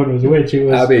which one was which. It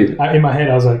was. In my head,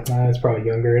 I was like, it's probably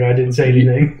younger, and I didn't say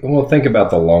anything. Well, think about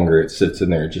the longer it sits in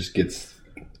there, it just gets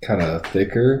kind of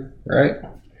thicker, right?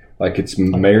 Like it's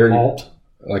married. Malt.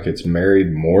 Like it's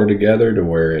married more together to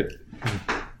where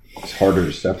it's harder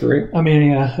to separate. I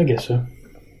mean, yeah, I guess so.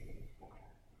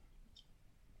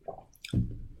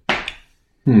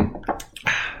 I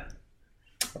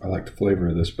like the flavor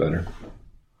of this better.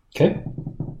 Okay.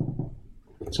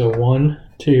 So 1,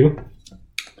 2.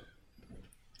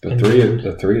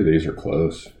 The three of these are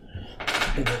close.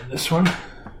 And then this one.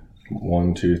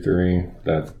 1, 2, 3.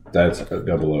 That's a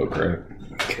double oak, right?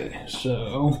 Okay,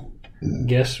 so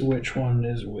guess which one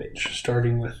is which,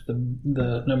 starting with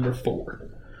the number 4.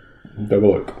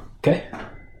 Double oak. Okay.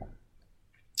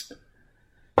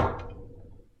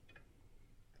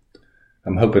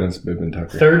 I'm hoping it's Bib and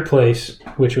Tucker. Third place,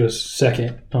 which was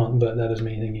second, but that doesn't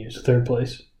mean anything to you. So third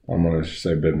place. I'm going to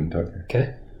say Bib and Tucker.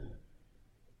 Okay.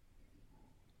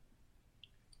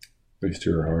 These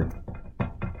two are hard.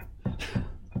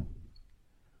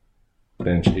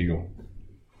 Bench Eagle.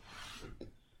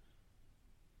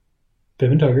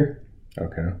 Bib and Tucker.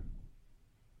 Okay.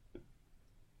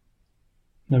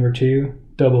 Number 2,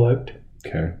 double oaked.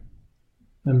 Okay.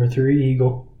 Number 3,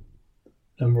 Eagle.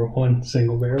 Number 1,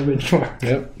 single barrel Benchmark.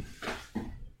 Yep.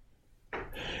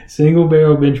 Single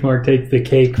barrel Benchmark takes the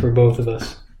cake for both of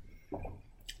us.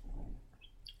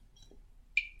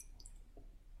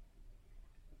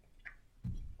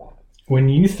 When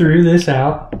you threw this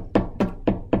out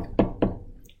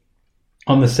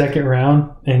on the second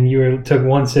round and took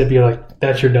one sip, you're like,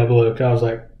 that's your double oak. I was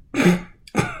like,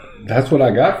 That's what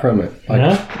I got from it.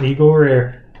 Eagle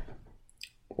Rare.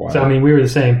 Wow. So, I mean, we were the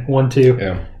same, 1, 2.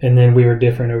 Yeah. And then we were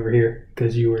different over here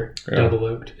because you were double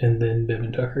oaked and then Bib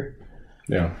and Tucker.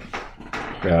 Yeah.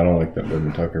 Yeah, I don't like that Bib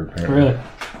and Tucker, apparently. Really?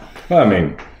 Well, I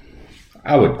mean,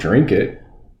 I would drink it.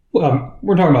 Well,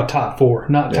 we're talking about top 4,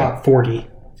 not top 40.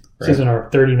 This isn't our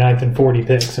 39th and 40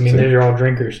 picks. I mean, these are all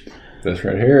drinkers. This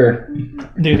right here.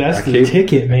 Dude, that's the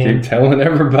ticket, man. I keep telling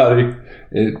everybody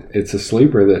it's a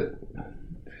sleeper that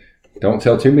don't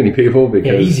tell too many people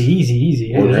because... Yeah,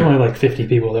 easy. There's only like 50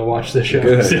 people that watch this show.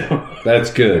 Good. So.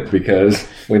 That's good because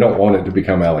we don't want it to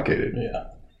become allocated. Yeah.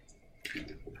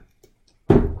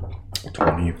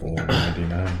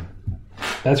 $24.99.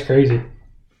 That's crazy.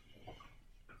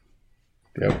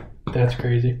 Yep. That's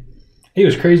crazy. It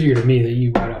was crazier to me that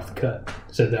you right off the cut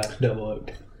said that was double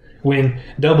oaked. When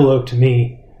double oak to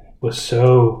me was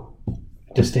so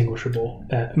distinguishable.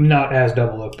 Not as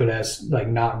double oaked, but as like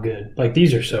not good. Like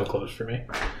these are so close for me.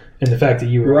 And the fact that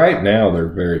you were... Right now they're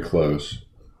very close.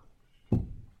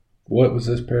 What was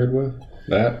this paired with?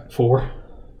 That? 4,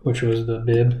 which was the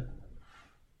Bib.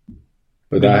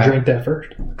 But you drank that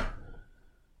first.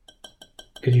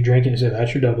 Because you drank it and said,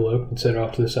 that's your double oak, and set it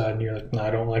off to the side, and you're like, no, I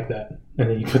don't like that. And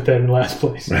then you put that in last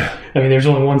place. I mean, there's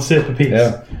only one sip apiece.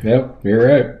 Yeah, yep, you're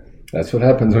right. That's what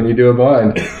happens when you do a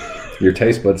blind. Your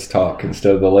taste buds talk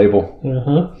instead of the label.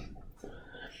 Uh-huh.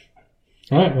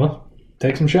 All right, well,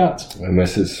 take some shots. And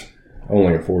this is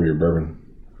only a 4-year bourbon.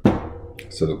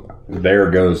 So there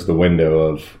goes the window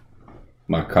of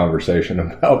my conversation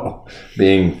about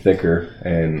being thicker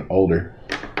and older.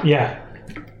 Yeah.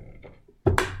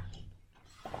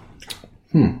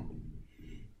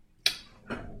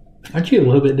 Aren't you a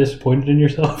little bit disappointed in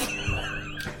yourself?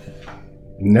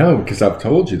 No, because I've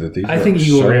told you that these I are think so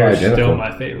Eagle Rare is identical. still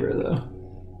my favorite, though.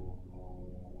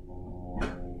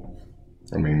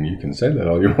 I mean, you can say that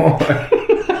all you want.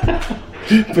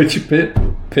 But you picked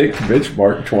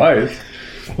Benchmark twice.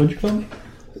 What'd you call me?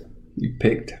 You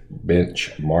picked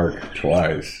Benchmark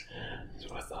twice.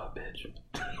 That's what I thought, bitch.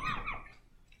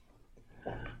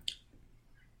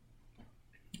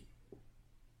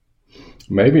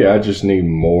 Maybe I just need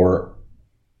more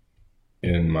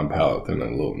in my palate than a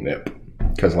little nip.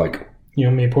 Because, like... You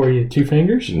want me to pour you 2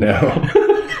 fingers? No.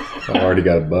 I already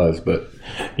got a buzz, but...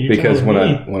 You're because when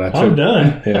I took... I'm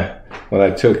done. Yeah. When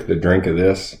I took the drink of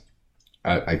this,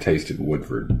 I tasted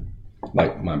Woodford.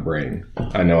 Like my brain.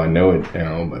 I know it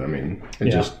now, but I mean,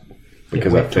 it just...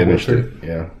 Because I finished it.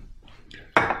 Yeah.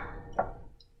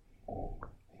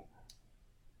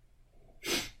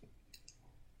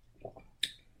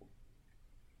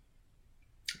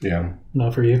 Yeah.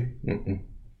 Not for you? Mm-mm.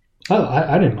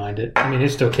 I didn't mind it. I mean, it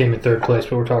still came in 3rd place,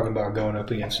 but we're talking about going up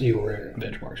against Eagle Rare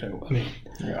Benchmark. So, I mean,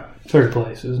 3rd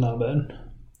place is not bad.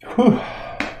 Whew.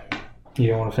 You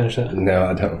don't want to finish that? No,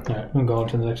 I don't. All right, I'm going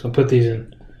to the next one. Put these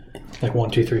in like 1,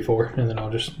 2, 3, 4, and then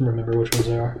I'll just remember which ones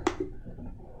they are.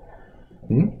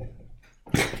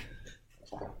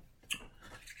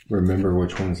 Remember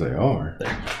which ones they are.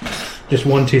 Just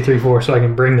 1, 2, 3, 4, so I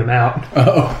can bring them out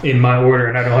in my order,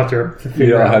 and I don't have to figure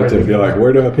You don't out have to be like,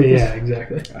 where do I put this? Yeah,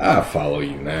 exactly. I follow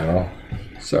you now.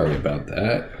 Sorry about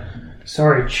that.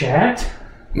 Sorry, chat.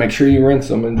 Make sure you rinse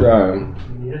them and dry them.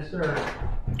 Yes, sir.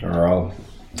 Or I'll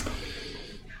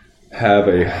have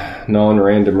a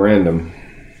non-random random.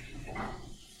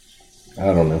 I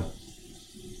don't know.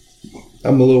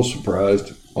 I'm a little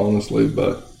surprised, honestly,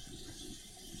 but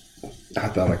I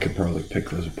thought I could probably pick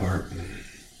those apart.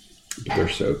 But they're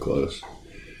so close.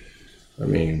 I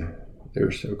mean,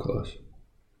 they're so close.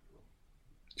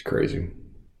 It's crazy.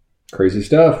 Crazy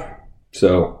stuff.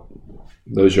 So,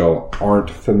 those y'all aren't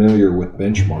familiar with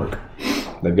Benchmark,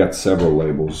 they've got several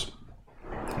labels.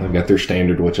 They've got their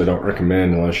standard, which I don't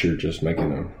recommend unless you're just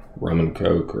making a rum and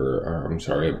coke or I'm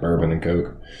sorry, a bourbon and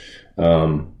coke.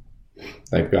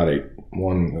 They've got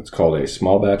one that's called a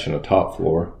small batch and a top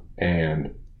floor.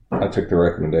 And I took the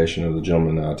recommendation of the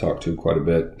gentleman that I talked to quite a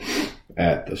bit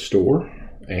at the store.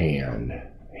 And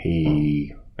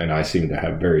I seem to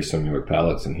have very similar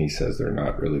palates, and he says they're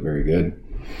not really very good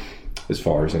as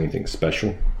far as anything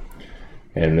special.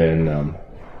 And then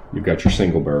you've got your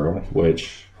single barrel,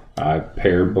 which I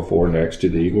paired before next to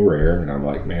the Eagle Rare, and I'm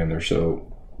like, man, they're so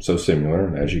so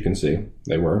similar, as you can see,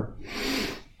 they were.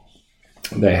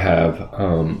 They have,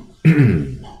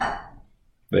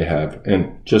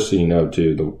 and just so you know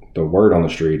too, the word on the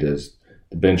street is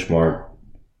the Benchmark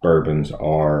bourbons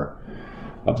are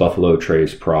a Buffalo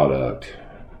Trace product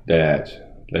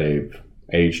that they've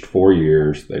aged 4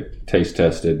 years, they've taste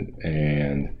tested,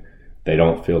 and they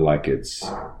don't feel like it's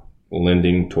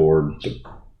lending toward the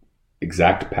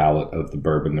exact palate of the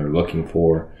bourbon they're looking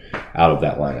for out of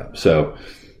that lineup. So,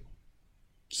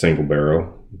 single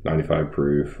barrel, 95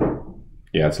 proof.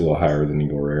 Yeah, it's a little higher than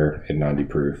Eagle Rare at 90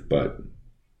 proof, but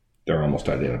they're almost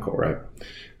identical, right?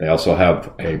 They also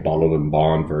have a bottled and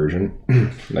bond version.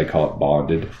 They call it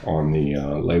bonded on the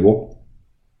label.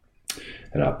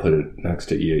 And I put it next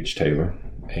to E.H. Taylor,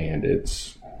 and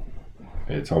it's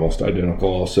almost identical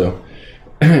also.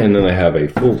 And then they have a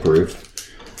full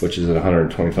proof, which is at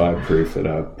 125 proof that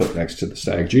I put next to the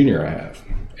Stag Junior I have.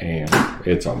 And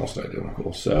it's almost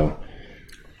identical. So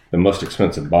the most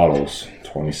expensive bottles,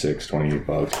 $26,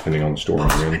 $28, depending on the store.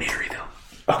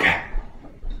 Okay.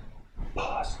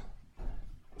 Pause.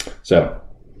 So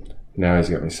now he's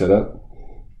got me set up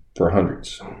for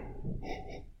hundreds.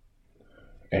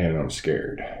 And I'm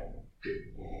scared.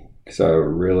 Because I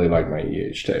really like my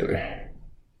E.H. Taylor.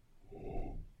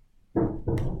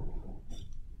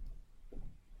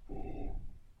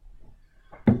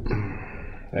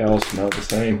 They all smell the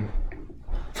same.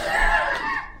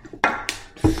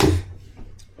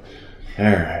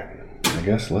 Alright. I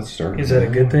guess let's start. Is that a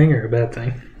good thing or a bad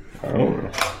thing? I don't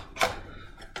know.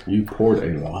 You poured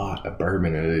a lot of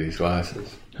bourbon into these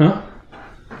glasses. Huh?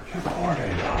 You poured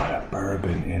a lot of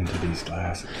bourbon into these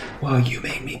glasses. Well, you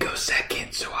made me go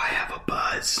second, so I have a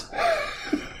buzz.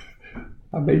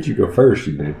 I made you go first,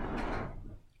 you did.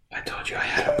 I told you I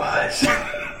had a buzz.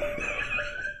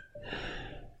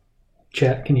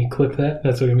 Chat, can you clip that?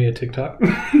 That's going to be a TikTok.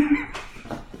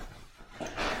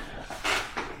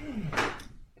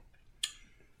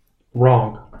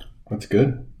 Wrong. That's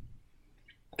good.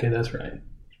 Okay, that's right.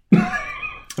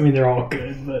 I mean, they're all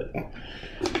good, but...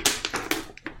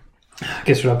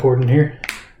 Guess what I poured in here?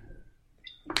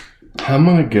 I'm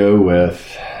going to go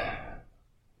with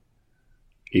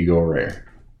Eagle Rare.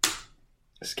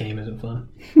 This game isn't fun.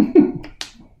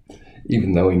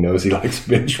 Even though he knows he likes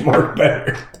Benchmark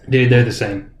better. Dude, they're the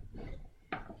same.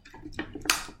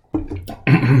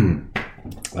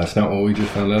 That's not what we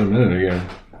just found out a minute ago.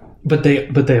 But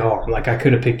they are. Like, I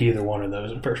could have picked either one of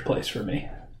those in first place for me.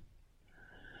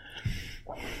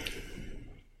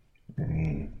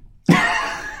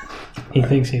 He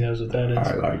thinks he knows what that is.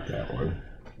 I like that one.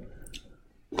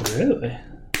 Really?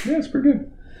 Yeah, it's pretty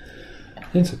good.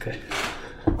 It's okay.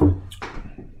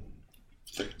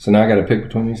 So now I got to pick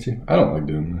between these two? I don't like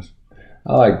doing this.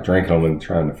 I like drinking them and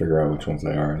trying to figure out which ones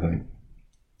they are, I think.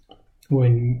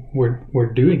 When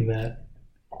we're doing that.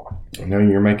 No,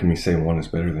 you're making me say one is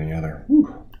better than the other.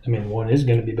 Whew. I mean, one is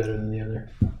going to be better than the other.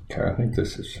 Okay, I think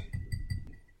this is...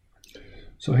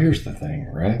 So here's the thing,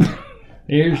 right?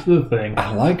 Here's the thing.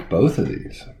 I like both of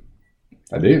these.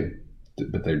 I do.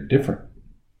 But they're different.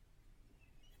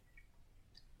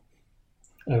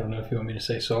 I don't know if you want me to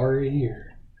say sorry or...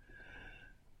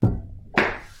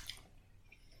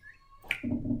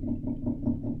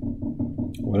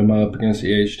 What am I up against?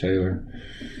 E.H. Taylor,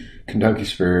 Kentucky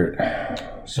Spirit,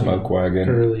 Smoke Wagon,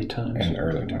 Early Times. and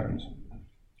Early Times.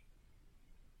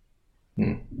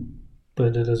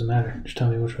 But it doesn't matter. Just tell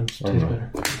me which ones taste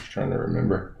better. I'm just trying to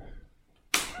remember.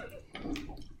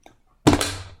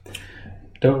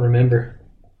 Don't remember.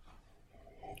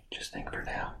 Just think for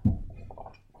now.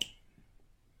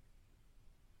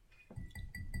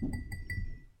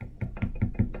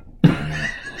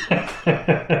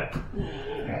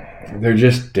 They're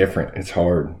just different. It's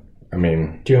hard. I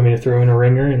mean... Do you want me to throw in a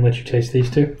ringer and let you taste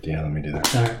these two? Yeah, let me do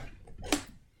that. All right.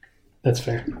 That's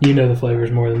fair. You know the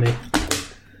flavors more than me.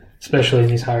 Especially in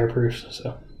these higher proofs,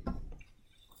 so...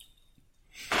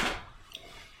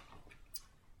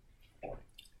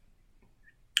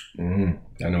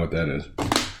 I know what that is.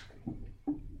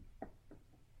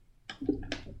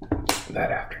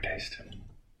 That aftertaste.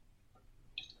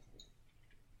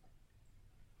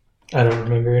 I don't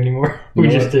remember anymore. We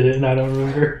just did it and I don't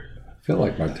remember. I feel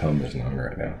like my tongue is numb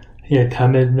right now. Yeah,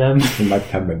 come in them. My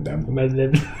tongue is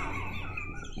numb.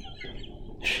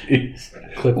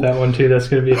 Jeez. Clip that one too. That's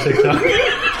going to be a TikTok.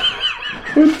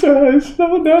 What time? It's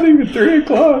not even 3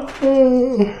 o'clock.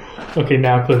 Oh. Okay,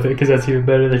 now clip it because that's even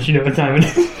better that you know what time it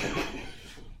is.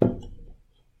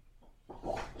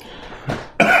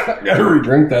 I gotta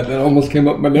re-drink that. That almost came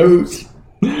up my nose.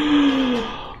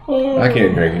 I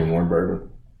can't drink any more bourbon.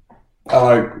 I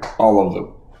like all of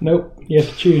them. Nope. You have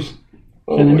to choose.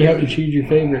 And then you have to choose your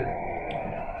favorite.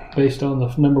 based on the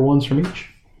number ones from each.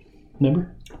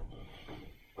 Remember?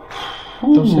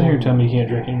 Don't sit here and tell me you can't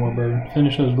drink any more bourbon.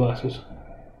 Finish those glasses.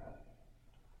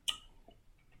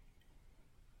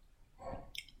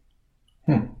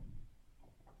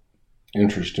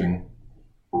 Interesting.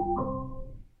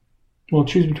 Well,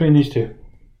 choose between these two.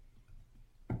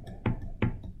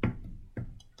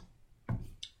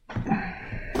 I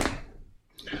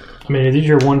mean, are these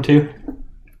your 1-2?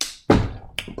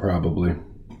 Probably.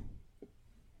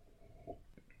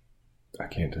 I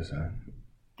can't decide.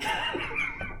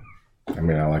 I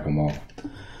mean, I like them all.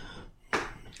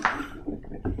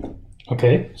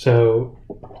 Okay, so...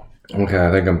 Okay,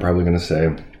 I think I'm probably going to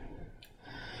say...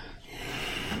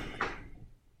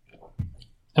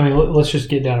 I mean, let's just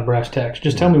get down to brass tacks.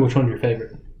 Just tell me which one's your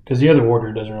favorite. Because the other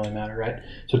order doesn't really matter, right?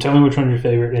 So tell me which one's your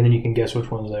favorite, and then you can guess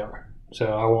which ones they are. So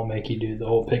I won't make you do the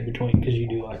whole pick between, because you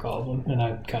do like all of them. And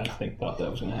I kind of thought that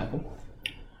was going to happen.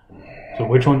 So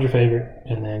which one's your favorite,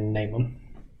 and then name them.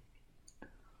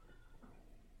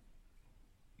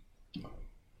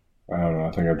 I don't know.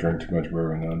 I think I drink too much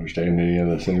bourbon to understand any of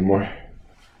this anymore.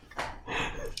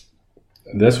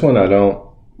 This one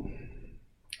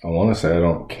I want to say I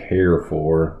don't care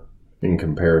for in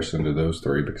comparison to those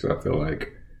three because I feel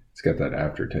like it's got that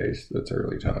aftertaste that's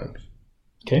early times.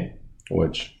 Okay.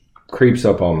 Which creeps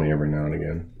up on me every now and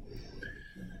again.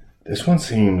 This one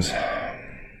seems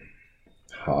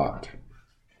hot,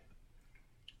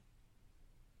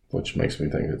 which makes me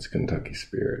think it's Kentucky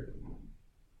Spirit.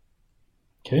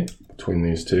 Okay. Between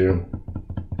these two,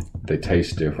 they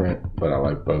taste different, but I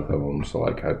like both of them. So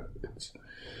like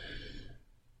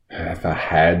if I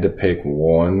had to pick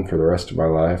one for the rest of my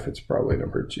life, it's probably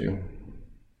number 2.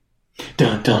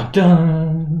 Dun, dun,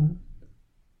 dun.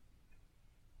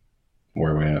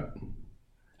 Where are we at?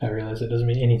 I realize it doesn't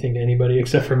mean anything to anybody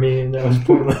except for me, and that was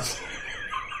pointless.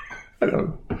 I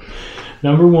don't.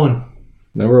 Number 1.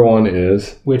 Number 1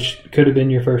 is... Which could have been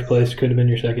your first place, could have been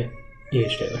your second.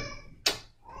 E.H. Taylor.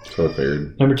 So I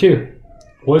figured. Number 2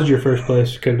 was your first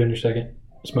place, could have been your second.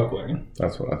 Smoke Wagon.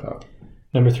 That's what I thought.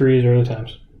 Number 3 is Early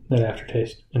Times. That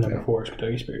aftertaste. And number 4 is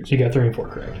Kentucky Spirit. So you got 3 and 4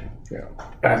 correct. Yeah.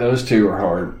 Those two are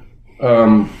hard.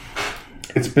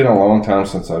 It's been a long time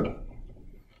since I've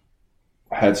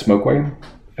had Smoke Wagon.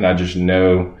 And I just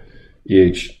know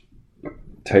E.H.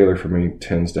 Taylor for me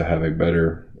tends to have a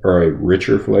better or a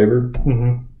richer flavor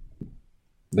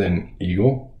than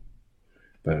Eagle.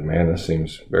 But man, this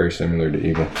seems very similar to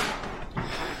Eagle.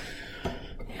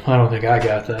 I don't think I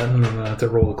got that. I'm going to have to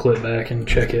roll the clip back and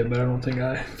check it, but I don't think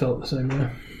I felt the same way.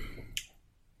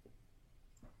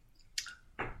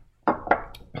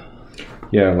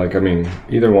 Yeah, like, I mean,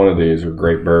 either one of these are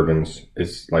great bourbons.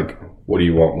 It's like, what do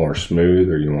you want more, smooth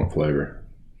or you want flavor?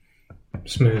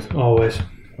 Smooth, always.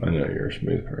 I know you're a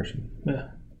smooth person. Yeah,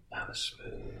 I'm a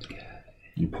smooth guy.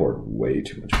 You poured way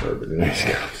too much bourbon in these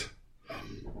cups.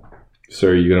 So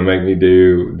are you going to make me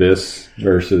do this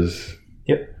versus...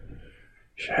 Yep.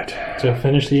 Shit. So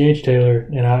finish the H. Taylor,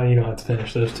 and you don't have to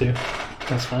finish those two.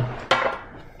 That's fine.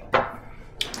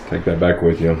 Take that back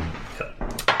with you.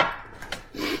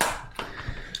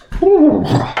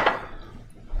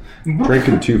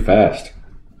 Drinking too fast.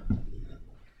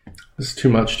 This is too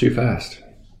much too fast.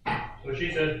 What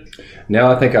she said.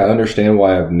 Now I think I understand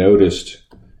why I've noticed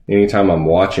anytime I'm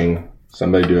watching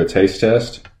somebody do a taste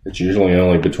test, it's usually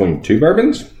only between 2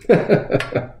 bourbons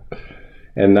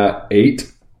and not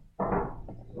 8.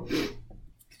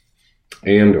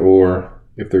 And or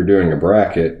if they're doing a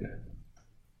bracket,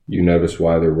 you notice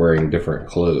why they're wearing different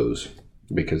clothes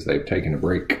because they've taken a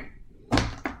break.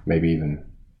 Maybe even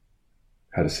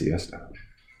had a siesta.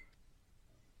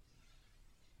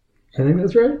 I think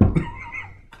that's right.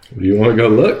 Do you want to go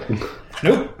look?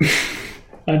 Nope.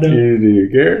 I don't. Do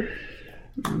you care?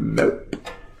 Nope.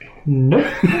 Nope.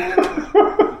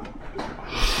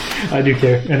 I do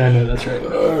care, and I know that's right.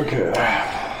 Okay.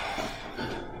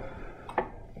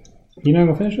 You not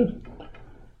gonna finish it?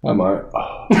 I might.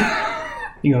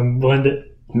 You gonna blend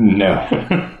it? No.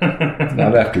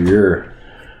 Not after your...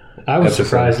 I was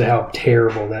surprised at how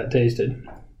terrible that tasted.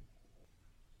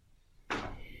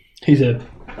 He said...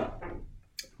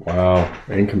 Wow.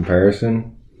 In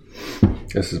comparison,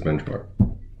 this is Benchmark.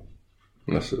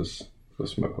 This is the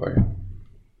Smoke Wagon.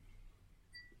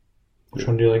 Which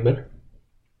one do you like better?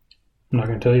 I'm not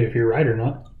going to tell you if you're right or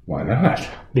not. Why not?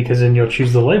 Because then you'll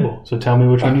choose the label. So tell me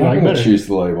which one you like better. Choose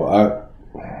the label.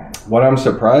 What I'm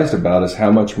surprised about is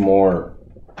how much more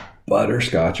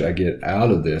butterscotch I get out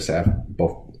of this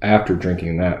after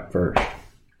drinking that first.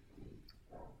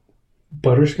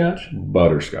 Butterscotch?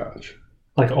 Butterscotch.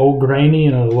 Like old granny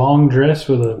in a long dress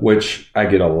with a... Which I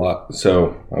get a lot.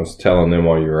 So I was telling them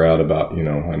while you were out about,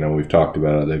 I know we've talked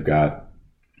about it. They've got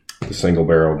the single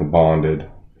barrel, the bonded,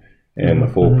 and the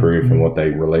foolproof and what they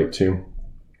relate to.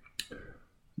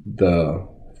 The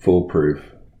foolproof,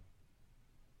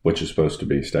 which is supposed to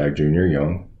be Stag Junior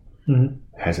Young,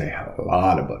 has a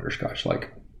lot of butterscotch.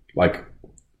 Like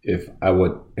if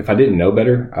I didn't know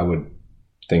better, I would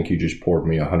think you just poured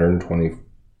me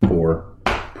 124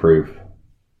 proof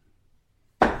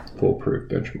foolproof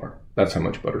benchmark. That's how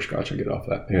much butterscotch I get off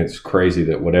that. And it's crazy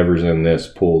that whatever's in this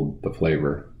pulled the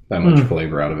flavor, that much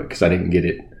flavor out of it, because I didn't get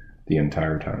it the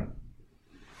entire time.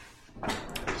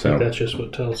 So that's just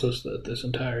what tells us that this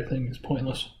entire thing is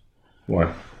pointless.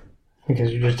 Why?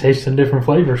 Because you're just tasting different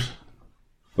flavors.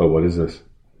 But what is this?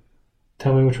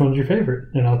 Tell me which one's your favorite,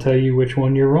 and I'll tell you which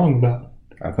one you're wrong about.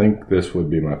 I think this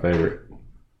would be my favorite.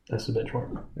 That's the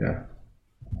benchmark. Yeah.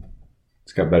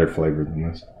 It's got better flavor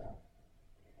than this.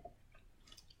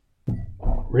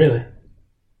 Really?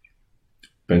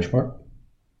 Benchmark?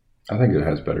 I think it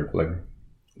has better flavor.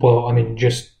 Well, I mean,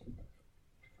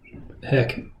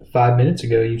 heck, 5 minutes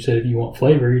ago you said if you want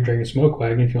flavor, you're drinking Smoke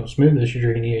Wagon. If you want smoothness, you're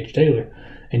drinking E.H. Taylor.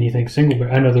 And you think single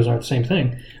barrel. I know those aren't the same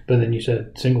thing, but then you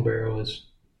said single barrel is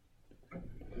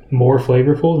more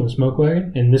flavorful than Smoke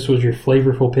Wagon, and this was your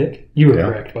flavorful pick. You were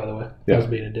correct, by the way. I was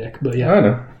being a dick, but yeah. I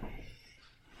know.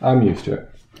 I'm used to it.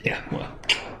 Yeah, well,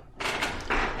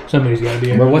 somebody's got to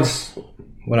be. But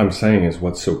what I'm saying is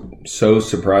what's so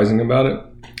surprising about it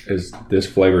is this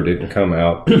flavor didn't come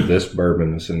out of this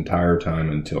bourbon this entire time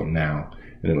until now,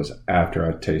 and it was after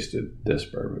I tasted this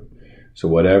bourbon. So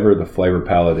whatever the flavor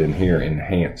palette in here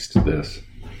enhanced this.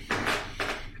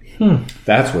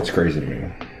 That's what's crazy to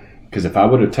me. Because if I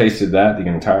would have tasted that the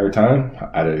entire time,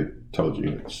 I'd have told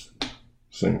you it's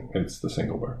the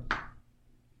single barrel.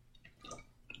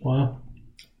 Wow.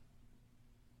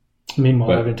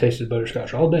 Meanwhile, I haven't tasted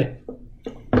butterscotch all day.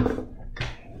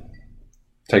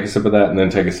 Take a sip of that and then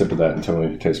take a sip of that and tell me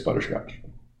if you taste butterscotch.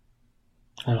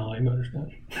 I don't like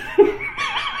butterscotch.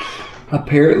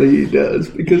 Apparently he does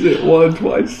because it won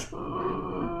twice.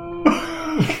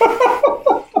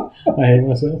 I hate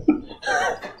myself.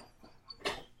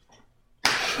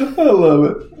 I love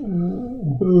it.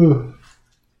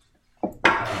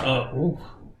 Oh.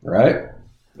 Right?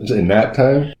 In that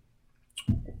time?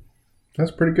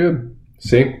 That's pretty good.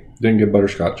 See? Didn't get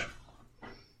butterscotch.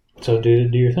 So do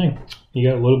your thing. You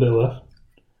got a little bit left.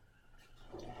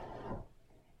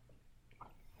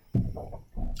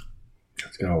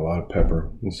 It's got a lot of pepper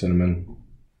and cinnamon.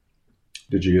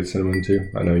 Did you get cinnamon too?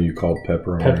 I know you called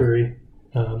pepper. Peppery,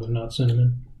 but not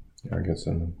cinnamon. Yeah, I get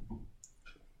cinnamon.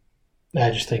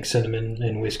 I just think cinnamon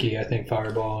and whiskey. I think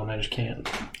Fireball, and I just can't.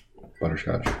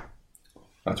 Butterscotch.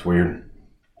 That's weird.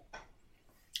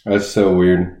 That's so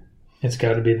weird. It's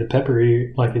got to be the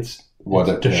peppery, like it's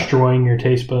destroying your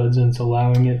taste buds and it's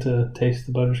allowing it to taste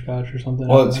the butterscotch or something.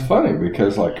 Well, it's funny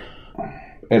because, like,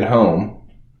 at home,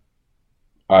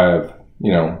 I have,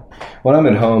 when I'm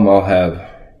at home, I'll have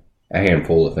a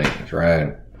handful of things, right?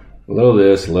 A little of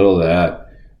this, a little of that.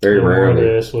 Very rarely. A little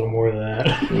more of this, a little more of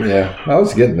that. Yeah, I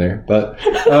was getting there. But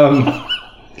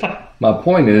my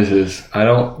point is I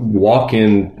don't walk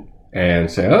in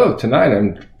and say, oh, tonight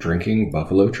I'm drinking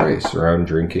Buffalo Trace, or I'm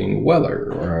drinking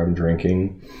Weller, or I'm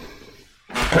drinking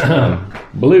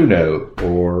Blue Note,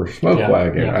 or Smoke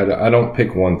Wagon. Yeah. I don't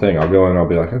pick one thing. I'll go in and I'll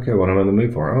be like, okay, what am I in the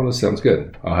mood for? Oh, this sounds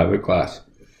good. I'll have a glass.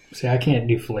 See, I can't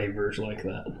do flavors like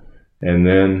that. And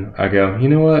then I go, you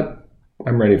know what?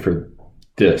 I'm ready for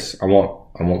this. I want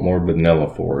more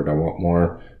vanilla for it. I want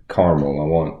more caramel. I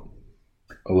want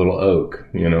a little oak.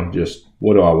 Just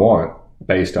what do I want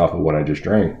based off of what I just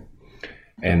drank?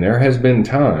 And there has been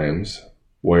times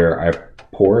where I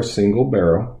pour a single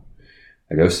barrel.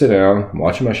 I go sit down, I'm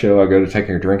watching my show. I go to take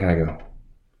a drink and I go,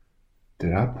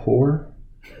 did I pour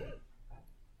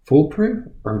foolproof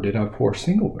or did I pour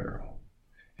single barrel?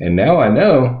 And now I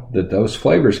know that those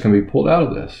flavors can be pulled out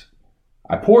of this.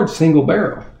 I poured single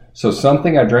barrel. So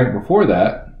something I drank before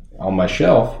that on my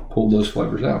shelf pulled those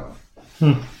flavors out.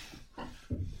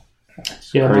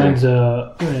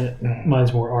 Yeah,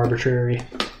 mine's more arbitrary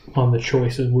on the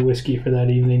choice of whiskey for that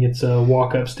evening. It's a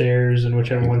walk upstairs and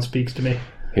whichever one speaks to me.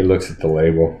 He looks at the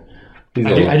label.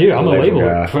 I do. I'm a label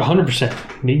guy. For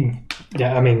 100%.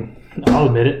 Yeah, I mean, I'll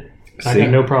admit it. I got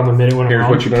no problem admitting when I'm wrong.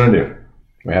 Here's what you're going to do.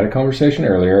 We had a conversation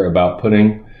earlier about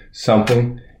putting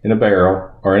something in a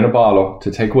barrel or in a bottle to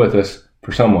take with us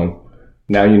for someone.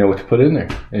 Now you know what to put in there,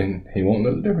 and he won't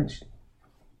know the difference.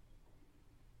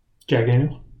 Jack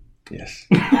Daniels? Yes.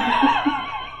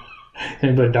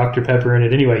 And put Dr. Pepper in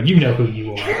it anyway. You know who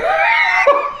you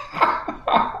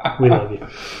are. We love you.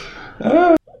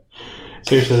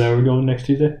 Seriously, though, we're going next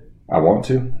Tuesday? I want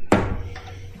to.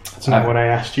 That's not what I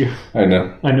asked you. I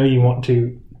know. I know you want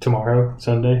to tomorrow,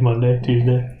 Sunday, Monday,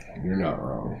 Tuesday. You're not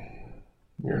wrong.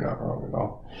 You're not wrong at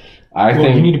all.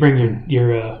 You need to bring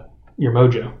your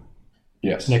mojo.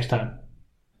 Yes. Next time.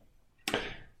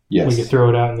 Yes. We could throw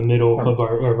it out in the middle of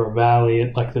our valley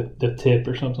at like the tip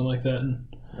or something like that. And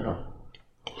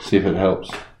see if it helps.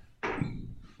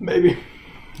 Maybe.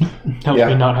 Helps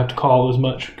me not have to call as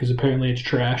much because apparently it's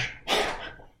trash.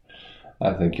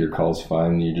 I think your call's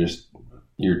fine.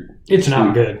 It's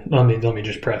not good. Let me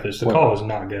just preface. The call is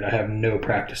not good. I have no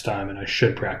practice time and I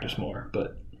should practice more,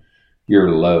 but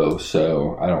you're low,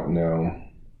 so I don't know.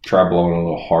 Try blowing a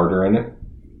little harder in it.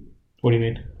 What do you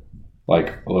mean?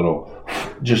 Like a little,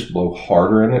 just blow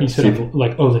harder in it. You said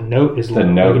the note is low. The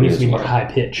note it needs to be low. more high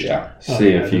pitched. Yeah.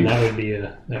 If you that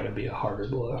would be a harder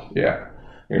blow. Yeah.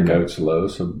 Your note's low,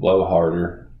 so blow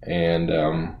harder.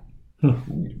 And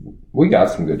we got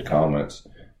some good comments.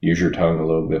 Use your tongue a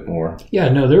little bit more. Yeah,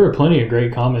 no, there were plenty of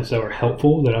great comments that were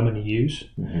helpful that I'm going to use,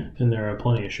 and there are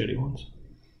plenty of shitty ones.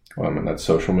 Well, I mean, that's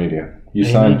social media.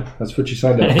 Amen. That's what you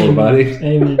signed up for, buddy.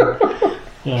 Amen.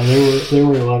 Yeah, there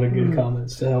were a lot of good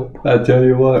comments to help. I tell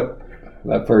you what,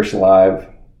 that first live,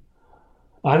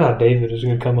 I thought David was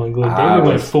going to come on good. David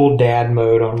went full dad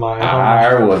mode on my.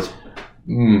 I was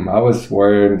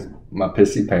wearing my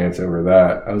pissy pants over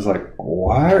that. I was like,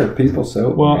 why are people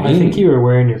so mean? I think you were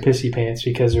wearing your pissy pants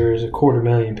because there was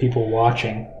 250,000 people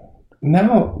watching.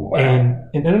 No. And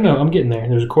no, I'm getting there.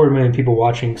 There's 250,000 people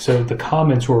watching, so the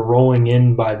comments were rolling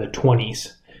in by the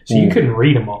 20s. So you couldn't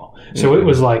read them all. So it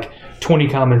was like 20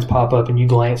 comments pop up and you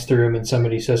glance through them and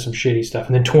somebody says some shitty stuff.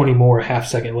 And then 20 more a half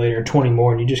second later and 20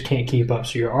 more and you just can't keep up.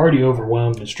 So you're already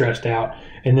overwhelmed and stressed out.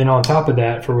 And then on top of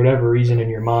that, for whatever reason in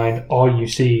your mind, all you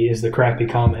see is the crappy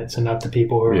comments and not the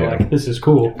people who are like, this is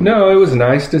cool. No, it was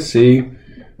nice to see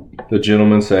the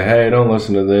gentleman say, hey, don't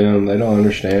listen to them. They don't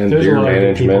understand There's deer a lot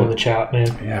management. of good people in the chat, man.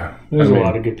 Yeah. There's a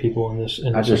lot of good people in this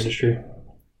industry.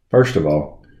 First of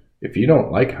all, if you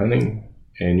don't like hunting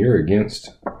and you're against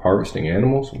harvesting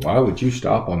animals, why would you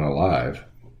stop on a live?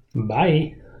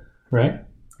 Bye. Right?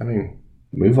 I mean,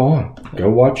 move on.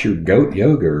 Go watch your goat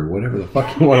yoga or whatever the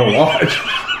fuck you want to watch.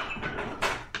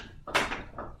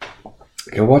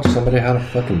 Go watch somebody how to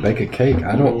fucking bake a cake.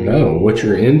 I don't know what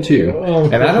you're into.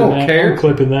 And I don't care. I'm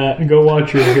clipping that and go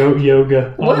watch your goat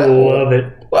yoga. I love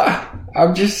it.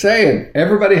 I'm just saying,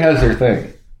 everybody has their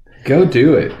thing. Go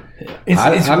do it.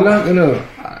 I'm not going to...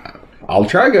 I'll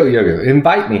try goat yoga.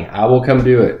 Invite me. I will come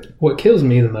do it. What kills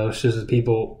me the most is the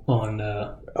people on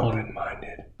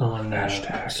open-minded on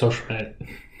social net.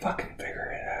 Fucking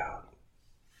figure it out.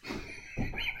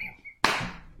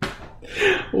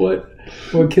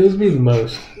 What kills me the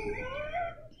most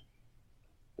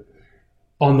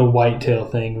on the whitetail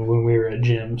thing when we were at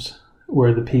gyms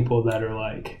were the people that are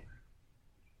like,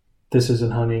 "This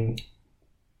isn't hunting.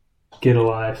 Get a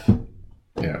life."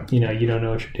 Yeah. You don't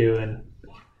know what you're doing.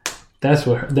 That's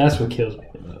what kills me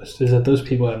the most is that those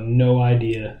people have no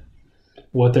idea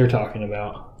what they're talking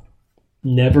about,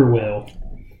 never will,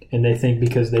 and they think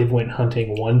because they've went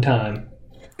hunting one time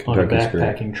on a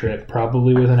backpacking trip,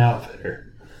 probably with an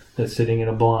outfitter that's sitting in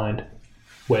a blind,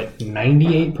 what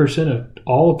 98% of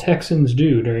all Texans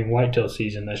do during whitetail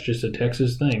season. That's just a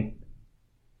Texas thing.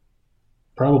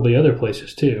 Probably other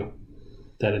places too,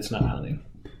 that it's not hunting.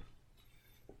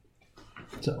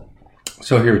 So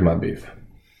here's my beef.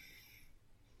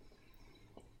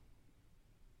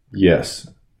 Yes.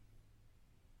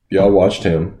 Y'all watched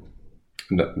him.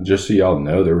 Just so y'all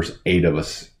know, there was 8 of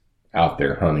us out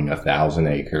there hunting 1,000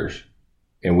 acres.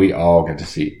 And we all got to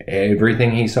see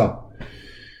everything he saw.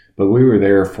 But we were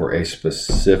there for a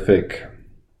specific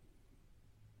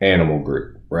animal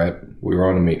group, right? We were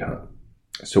on a meat hunt.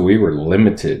 So we were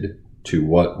limited to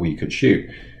what we could shoot.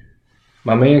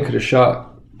 My man could have shot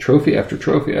trophy after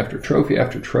trophy after trophy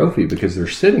after trophy because they're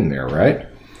sitting there, right?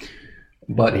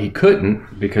 But he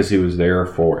couldn't because he was there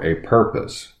for a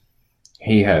purpose.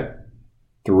 He had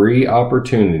 3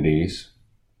 opportunities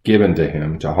given to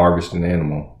him to harvest an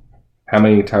animal. How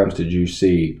many times did you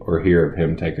see or hear of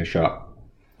him take a shot?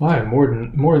 Why? More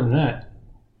than that.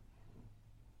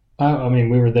 I mean,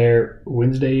 we were there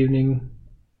Wednesday evening.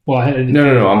 Well, I had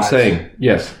No. I'm saying,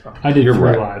 yes. I did 3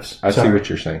 right. lives. I see what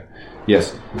you're saying.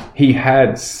 Yes. He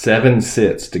had 7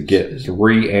 sits to get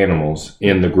 3 animals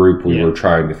in the group we were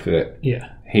trying to fit.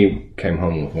 Yeah. He came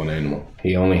home with 1 animal.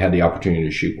 He only had the opportunity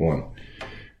to shoot 1.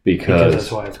 Because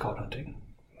that's why it's called hunting.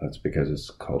 That's because it's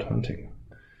called hunting.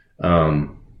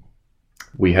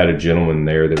 We had a gentleman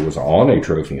there that was on a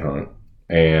trophy hunt.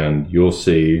 And you'll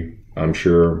see, I'm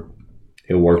sure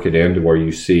he'll work it into where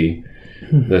you see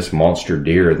this monster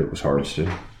deer that was harvested.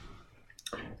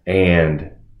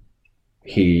 And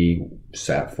he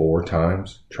sat 4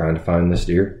 times trying to find this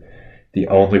deer. The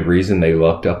only reason they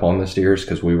lucked up on this deer is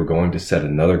because we were going to set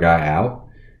another guy out,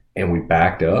 and we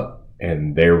backed up,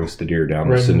 and there was the deer down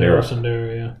the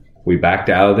Sendero. Yeah. We backed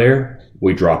out of there.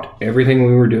 We dropped everything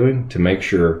we were doing to make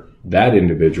sure that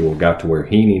individual got to where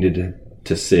he needed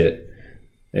to sit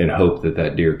and hope that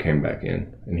that deer came back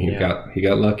in. And he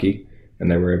got lucky, and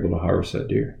they were able to harvest that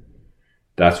deer.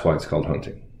 That's why it's called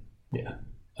hunting. Yeah,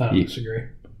 I don't disagree.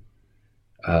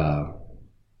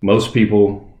 Most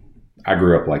people, I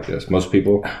grew up like this. Most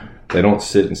people, they don't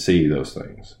sit and see those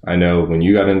things. I know when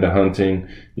you got into hunting,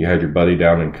 you had your buddy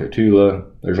down in Cotulla.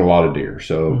 There's a lot of deer.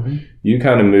 So you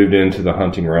kind of moved into the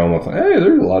hunting realm of, hey,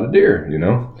 there's a lot of deer, you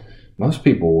know. Most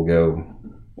people will go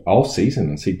all season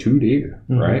and see 2 deer,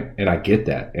 right? And I get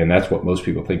that. And that's what most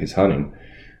people think is hunting.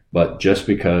 But just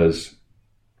because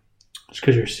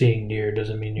you're seeing deer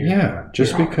doesn't mean you're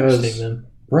because seeing them.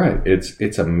 Right.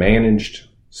 It's a managed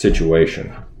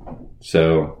situation.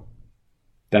 So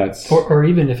that's or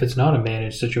even if it's not a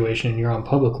managed situation, you're on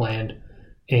public land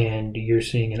and you're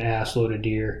seeing an ass load of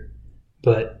deer,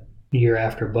 but you're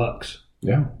after bucks.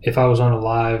 Yeah. If I was on a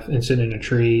live and sitting in a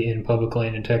tree in public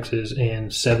land in Texas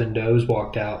and 7 does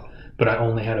walked out, but I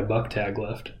only had a buck tag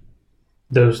left,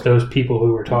 those people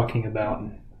who we're talking about,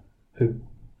 who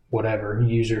whatever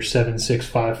user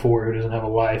 7654 who doesn't have a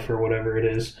life or whatever it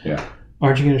is,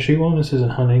 aren't you going to shoot one? This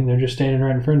isn't hunting. They're just standing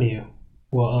right in front of you.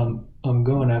 Well, I'm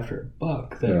going after a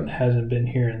buck that hasn't been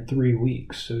here in 3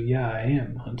 weeks. So, yeah, I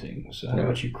am hunting. So, how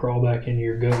about you crawl back into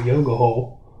your goat yoga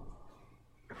hole?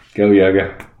 Go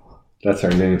yoga. That's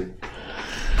our new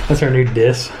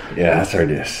diss. Yeah, that's our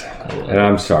diss. And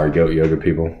I'm sorry, goat yoga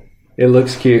people. It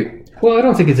looks cute. Well, I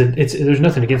don't think there's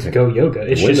nothing against goat yoga.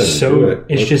 It's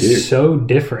just so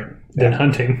different than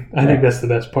hunting. I think that's the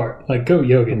best part. Like, goat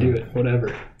yoga, do it,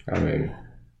 whatever. I mean,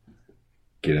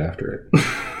 get after it.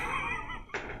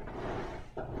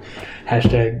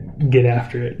 Hashtag get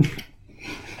after it.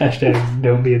 Hashtag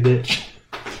don't be a bitch.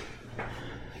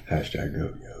 Hashtag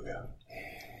goat yoga.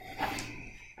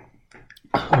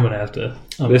 I'm gonna have to.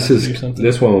 Do something.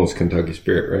 This one was Kentucky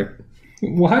Spirit, right?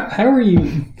 Well, how are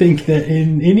you think that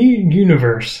in any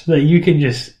universe that you can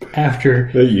just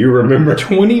after that you remember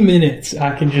 20 minutes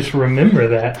I can just remember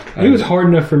that? It was hard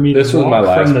enough for me. This to was walk my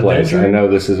last from the place. bedroom. I know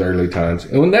this is early times,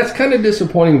 and that's kind of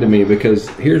disappointing to me because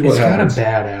here's what happens. It's got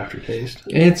a bad aftertaste.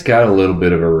 It's got a little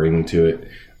bit of a ring to it.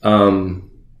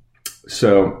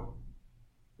 So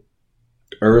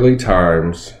early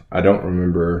times, I don't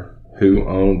remember who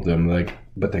owned them.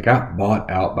 But they got bought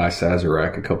out by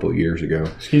Sazerac a couple of years ago.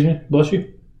 Excuse me? Bless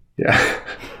you? Yeah.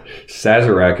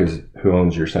 Sazerac is who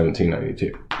owns your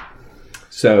 1792.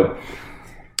 So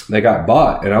they got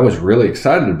bought, and I was really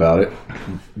excited about it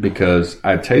because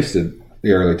I tasted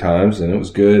the early times, and it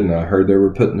was good, and I heard they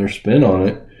were putting their spin on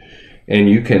it. And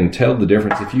you can tell the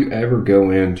difference if you ever go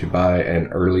in to buy an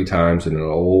early times in an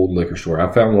old liquor store.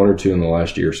 I found 1 or 2 in the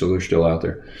last year, so they're still out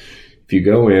there. If you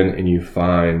go in and you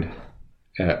find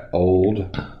an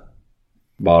old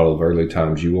bottle of early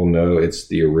times, you will know it's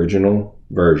the original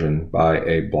version by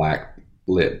a black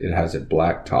lid. It has a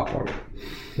black top on it.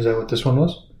 Is that what this one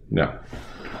was? No.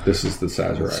 This is the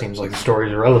Sazerac. Seems like the story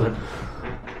is irrelevant.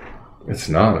 It's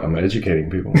not. I'm educating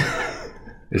people.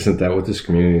 Isn't that what this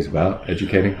community is about?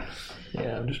 Educating?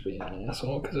 Yeah, I'm just being an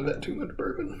asshole because I've had too much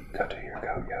bourbon. Go do your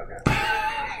goat yoga.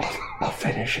 I'll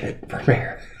finish it from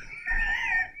here.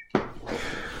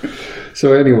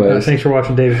 So anyways. Thanks for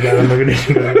watching David's Guide. I'm looking at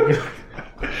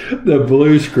you. The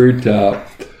blue screw top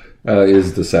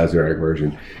is the Sazerac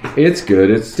version. It's good.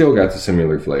 It's still got the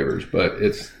similar flavors, but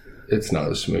it's not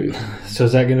as smooth. So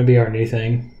is that going to be our new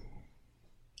thing?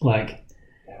 Like,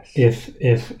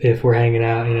 if we're hanging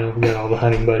out, you know, we got all the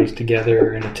hunting buddies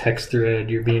together in a text thread,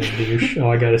 you're being a douche.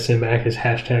 All I got to send back is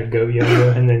hashtag goat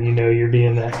yoga, and then you know you're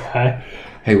being that guy.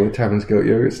 Hey, what time does goat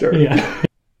yoga start? Yeah.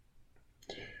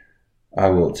 I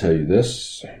will tell you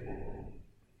this.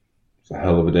 It's a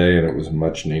hell of a day, and it was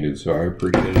much needed, so I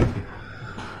appreciate it.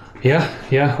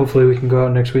 Yeah. Hopefully we can go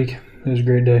out next week. It was a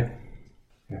great day.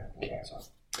 Yeah,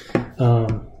 cancel.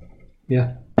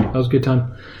 Yeah, that was a good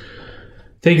time.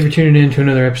 Thank you for tuning in to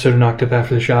another episode of Knocked Up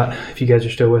After the Shot. If you guys are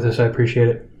still with us, I appreciate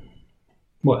it.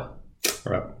 What?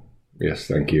 All right. Yes,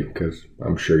 thank you, because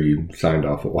I'm sure you signed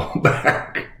off a while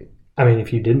back. I mean,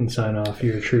 if you didn't sign off,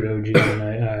 you're a true OG, and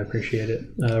I appreciate it.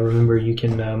 Remember, you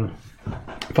can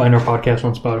find our podcast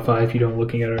on Spotify if you don't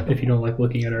like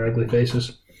looking at our ugly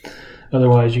faces.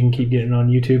 Otherwise, you can keep getting it on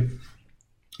YouTube.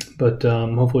 But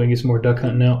hopefully, we can get some more duck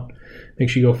hunting out. Make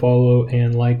sure you go follow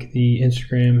and like the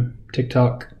Instagram,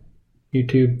 TikTok,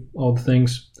 YouTube, all the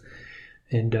things.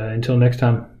 And until next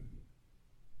time,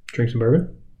 drink some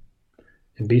bourbon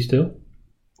and be still.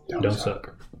 Don't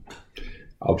suck.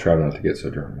 I'll try not to get so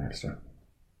drunk next time.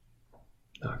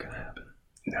 Not gonna happen.